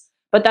is,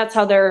 but that's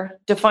how they're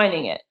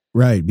defining it.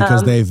 Right,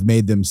 because they've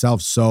made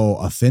themselves so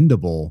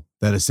offendable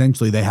that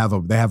essentially they have a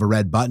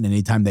red button.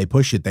 Anytime they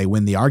push it, they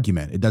win the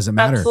argument. It doesn't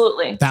matter.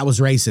 Absolutely. That was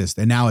racist,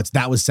 and now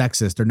that was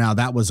sexist, or now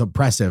that was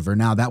oppressive, or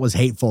now that was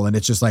hateful. And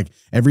it's just like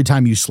every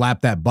time you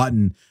slap that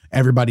button,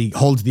 everybody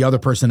holds the other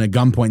person at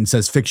gunpoint and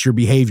says, "Fix your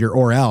behavior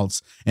or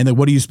else." And then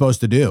what are you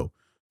supposed to do?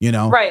 You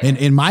know, right.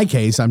 In my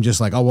case, I'm just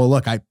like, oh, well,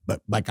 look,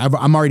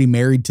 I'm already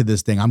married to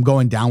this thing. I'm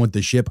going down with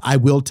the ship. I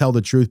will tell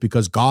the truth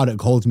because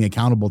God holds me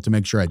accountable to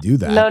make sure I do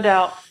that. No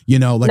doubt. You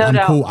know, like No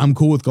doubt. cool. I'm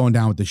cool with going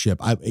down with the ship.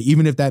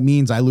 Even if that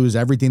means I lose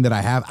everything that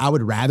I have, I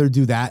would rather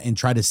do that and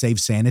try to save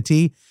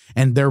sanity.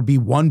 And there'll be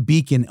one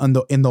beacon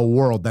in the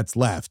world that's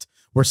left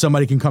where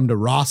somebody can come to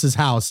Ross's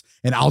house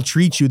and I'll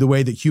treat you the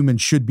way that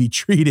humans should be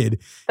treated,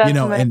 That's you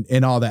know, amazing.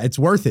 and all that. It's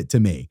worth it to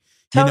me.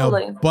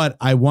 Totally. You know, but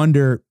I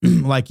wonder,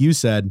 like you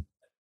said,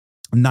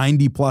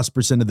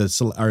 90+% of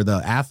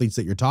the athletes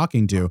that you're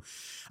talking to,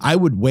 I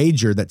would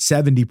wager that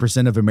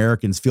 70% of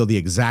Americans feel the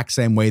exact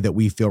same way that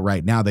we feel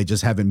right now. They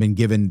just haven't been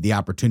given the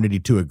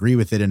opportunity to agree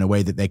with it in a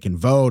way that they can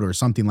vote or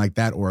something like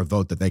that, or a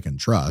vote that they can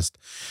trust.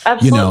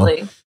 Absolutely.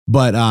 You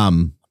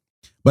know?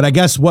 But I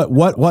guess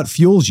what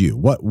fuels you?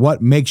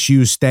 What makes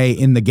you stay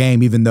in the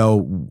game, even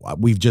though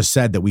we've just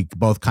said that we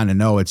both kind of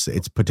know it's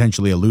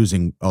potentially a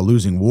losing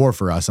war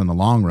for us in the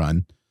long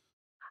run?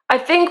 I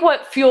think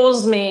what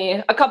fuels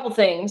me, a couple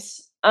things.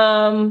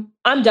 I'm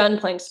done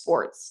playing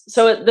sports.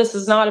 So this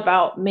is not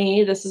about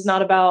me. This is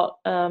not about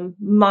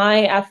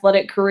my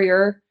athletic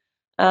career.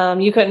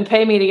 You couldn't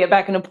pay me to get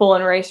back in a pool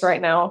and race right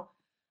now.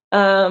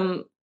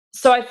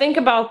 So I think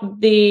about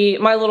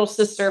my little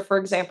sister, for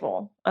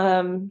example.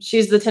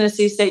 She's the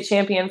Tennessee state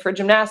champion for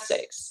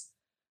gymnastics.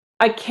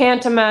 I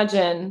can't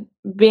imagine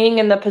being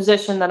in the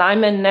position that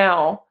I'm in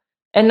now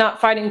and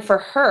not fighting for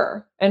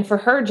her and for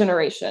her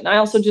generation. I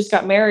also just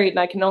got married, and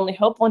I can only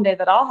hope one day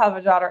that I'll have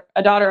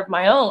a daughter of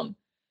my own.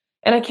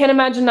 And I can't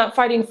imagine not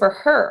fighting for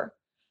her.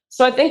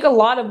 So I think a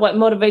lot of what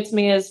motivates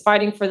me is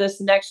fighting for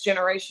this next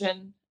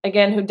generation,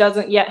 again, who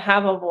doesn't yet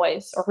have a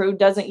voice or who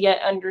doesn't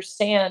yet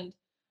understand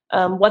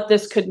what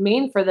this could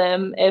mean for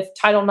them if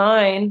Title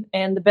IX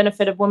and the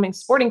benefit of women's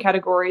sporting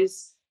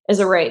categories is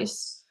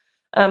erased.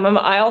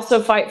 I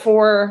also fight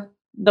for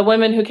the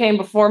women who came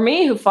before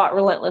me who fought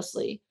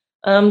relentlessly.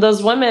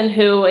 Those women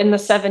who in the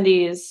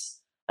 70s,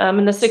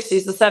 in the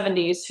 60s, the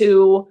 70s,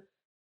 who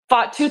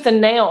fought tooth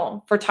and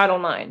nail for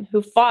Title IX,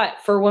 who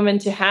fought for women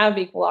to have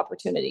equal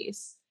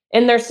opportunities.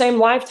 In their same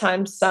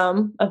lifetime,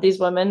 some of these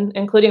women,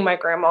 including my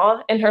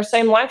grandma, in her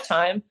same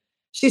lifetime,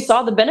 she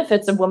saw the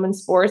benefits of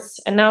women's sports,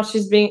 and now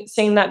she's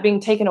seeing that being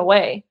taken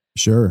away.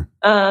 Sure.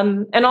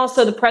 And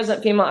also the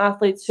present female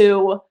athletes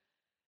who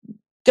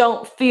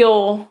don't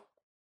feel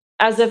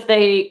as if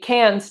they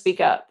can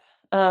speak up.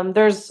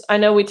 I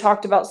know we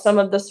talked about some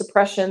of the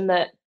suppression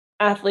that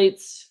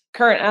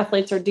current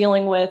athletes are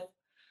dealing with,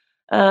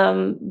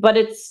 but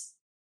it's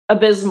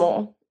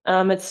abysmal.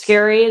 It's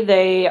scary.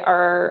 They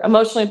are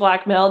emotionally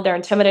blackmailed. They're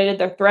intimidated.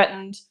 They're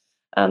threatened.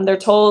 They're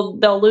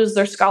told they'll lose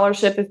their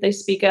scholarship if they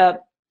speak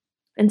up.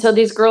 And so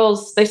these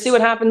girls, they see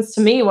what happens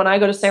to me when I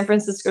go to San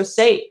Francisco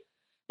State.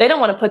 They don't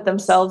want to put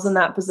themselves in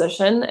that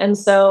position. And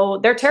so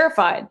they're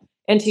terrified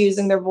into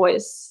using their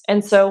voice.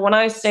 And so when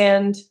I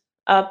stand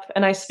up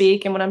and I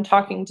speak, and when I'm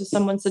talking to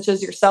someone such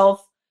as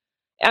yourself,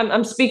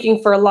 I'm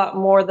speaking for a lot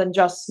more than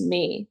just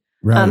me.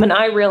 Right. And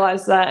I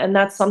realize that, and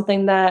that's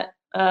something that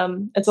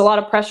it's a lot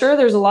of pressure.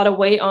 There's a lot of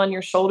weight on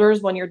your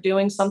shoulders when you're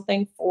doing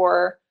something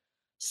for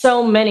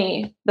so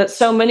many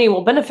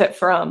will benefit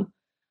from.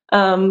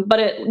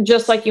 But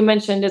just like you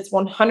mentioned, it's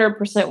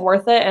 100%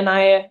 worth it. And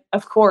I,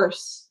 of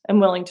course, am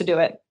willing to do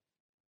it.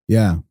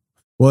 Yeah.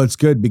 Well, it's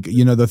good because,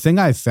 the thing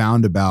I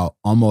found about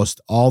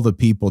almost all the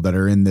people that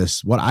are in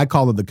this, what I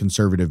call it the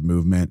conservative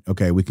movement.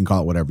 Okay. We can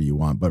call it whatever you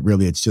want, but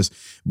really it's just,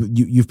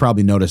 you've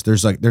probably noticed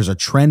there's a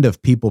trend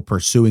of people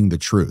pursuing the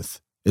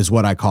truth is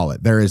what I call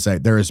it. There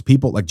is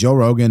people like Joe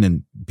Rogan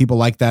and people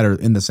like that are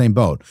in the same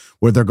boat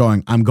where they're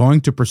going, I'm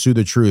going to pursue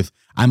the truth.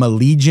 I'm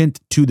allegiant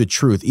to the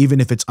truth, even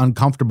if it's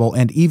uncomfortable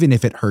and even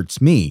if it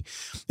hurts me.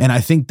 And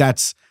I think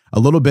that's a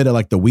little bit of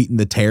like the wheat and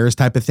the tares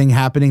type of thing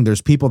happening.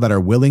 There's people that are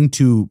willing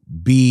to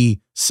be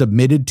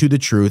submitted to the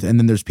truth. And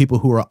then there's people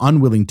who are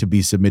unwilling to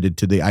be submitted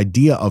to the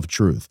idea of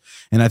truth.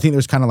 And I think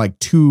there's kind of like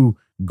two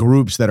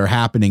groups that are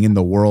happening in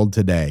the world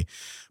today.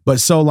 But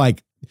so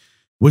like,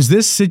 was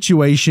this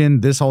situation,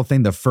 this whole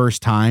thing, the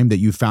first time that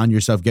you found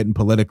yourself getting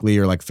politically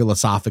or like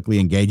philosophically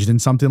engaged in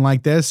something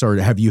like this? Or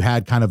have you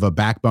had kind of a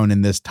backbone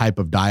in this type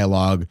of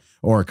dialogue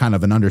or kind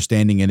of an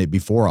understanding in it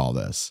before all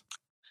this?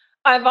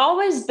 I've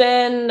always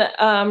been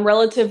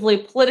relatively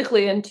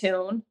politically in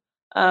tune.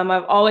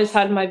 I've always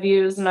had my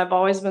views, and I've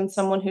always been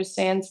someone who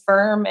stands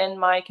firm in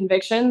my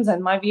convictions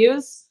and my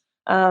views.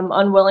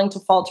 unwilling to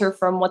falter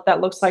from what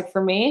that looks like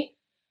for me.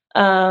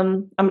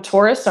 I'm a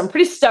Taurus, so I'm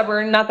pretty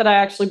stubborn. Not that I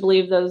actually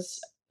believe those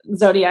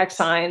zodiac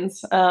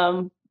signs,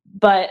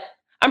 but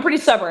I'm pretty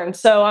stubborn.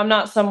 So I'm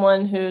not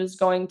someone who's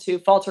going to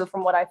falter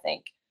from what I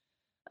think.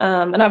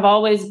 And I've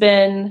always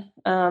been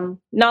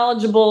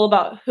knowledgeable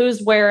about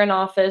who's where in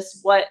office,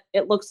 what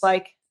it looks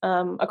like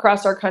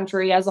across our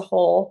country as a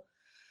whole.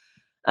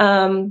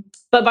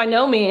 But by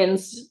no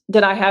means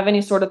did I have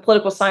any sort of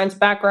political science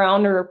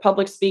background or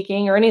public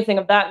speaking or anything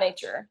of that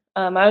nature.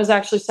 I was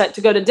actually set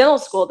to go to dental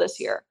school this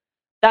year.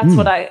 That's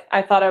what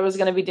I thought I was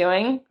going to be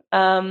doing.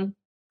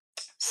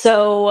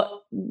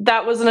 So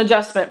that was an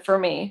adjustment for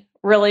me,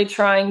 really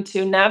trying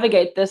to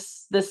navigate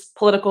this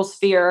political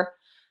sphere,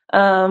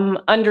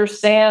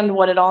 understand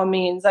what it all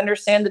means,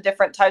 understand the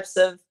different types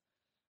of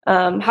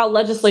how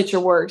legislature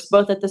works,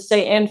 both at the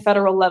state and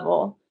federal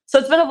level. So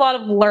it's been a lot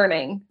of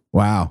learning.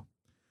 Wow.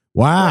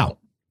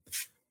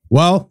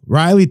 Well,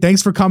 Riley,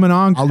 thanks for coming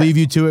on. I'll leave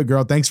you to it,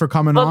 girl. Thanks for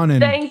coming on.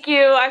 And thank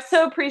you. I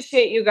so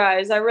appreciate you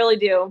guys. I really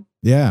do.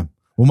 Yeah.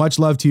 Well, much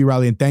love to you,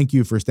 Riley. And thank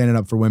you for standing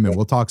up for women.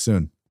 We'll talk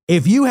soon.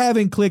 If you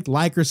haven't clicked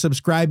like or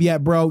subscribe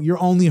yet, bro, you're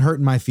only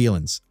hurting my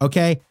feelings.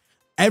 Okay.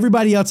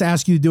 Everybody else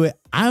asks you to do it.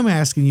 I'm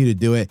asking you to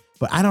do it,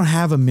 but I don't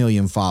have 1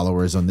 million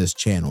followers on this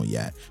channel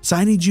yet. So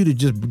I need you to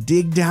just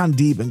dig down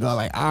deep and go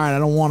like, all right, I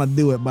don't want to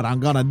do it, but I'm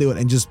going to do it.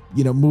 And just,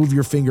 move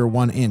your finger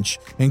 1 inch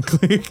and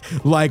click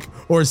like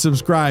or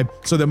subscribe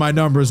so that my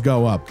numbers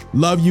go up.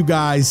 Love you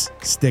guys.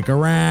 Stick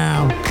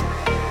around.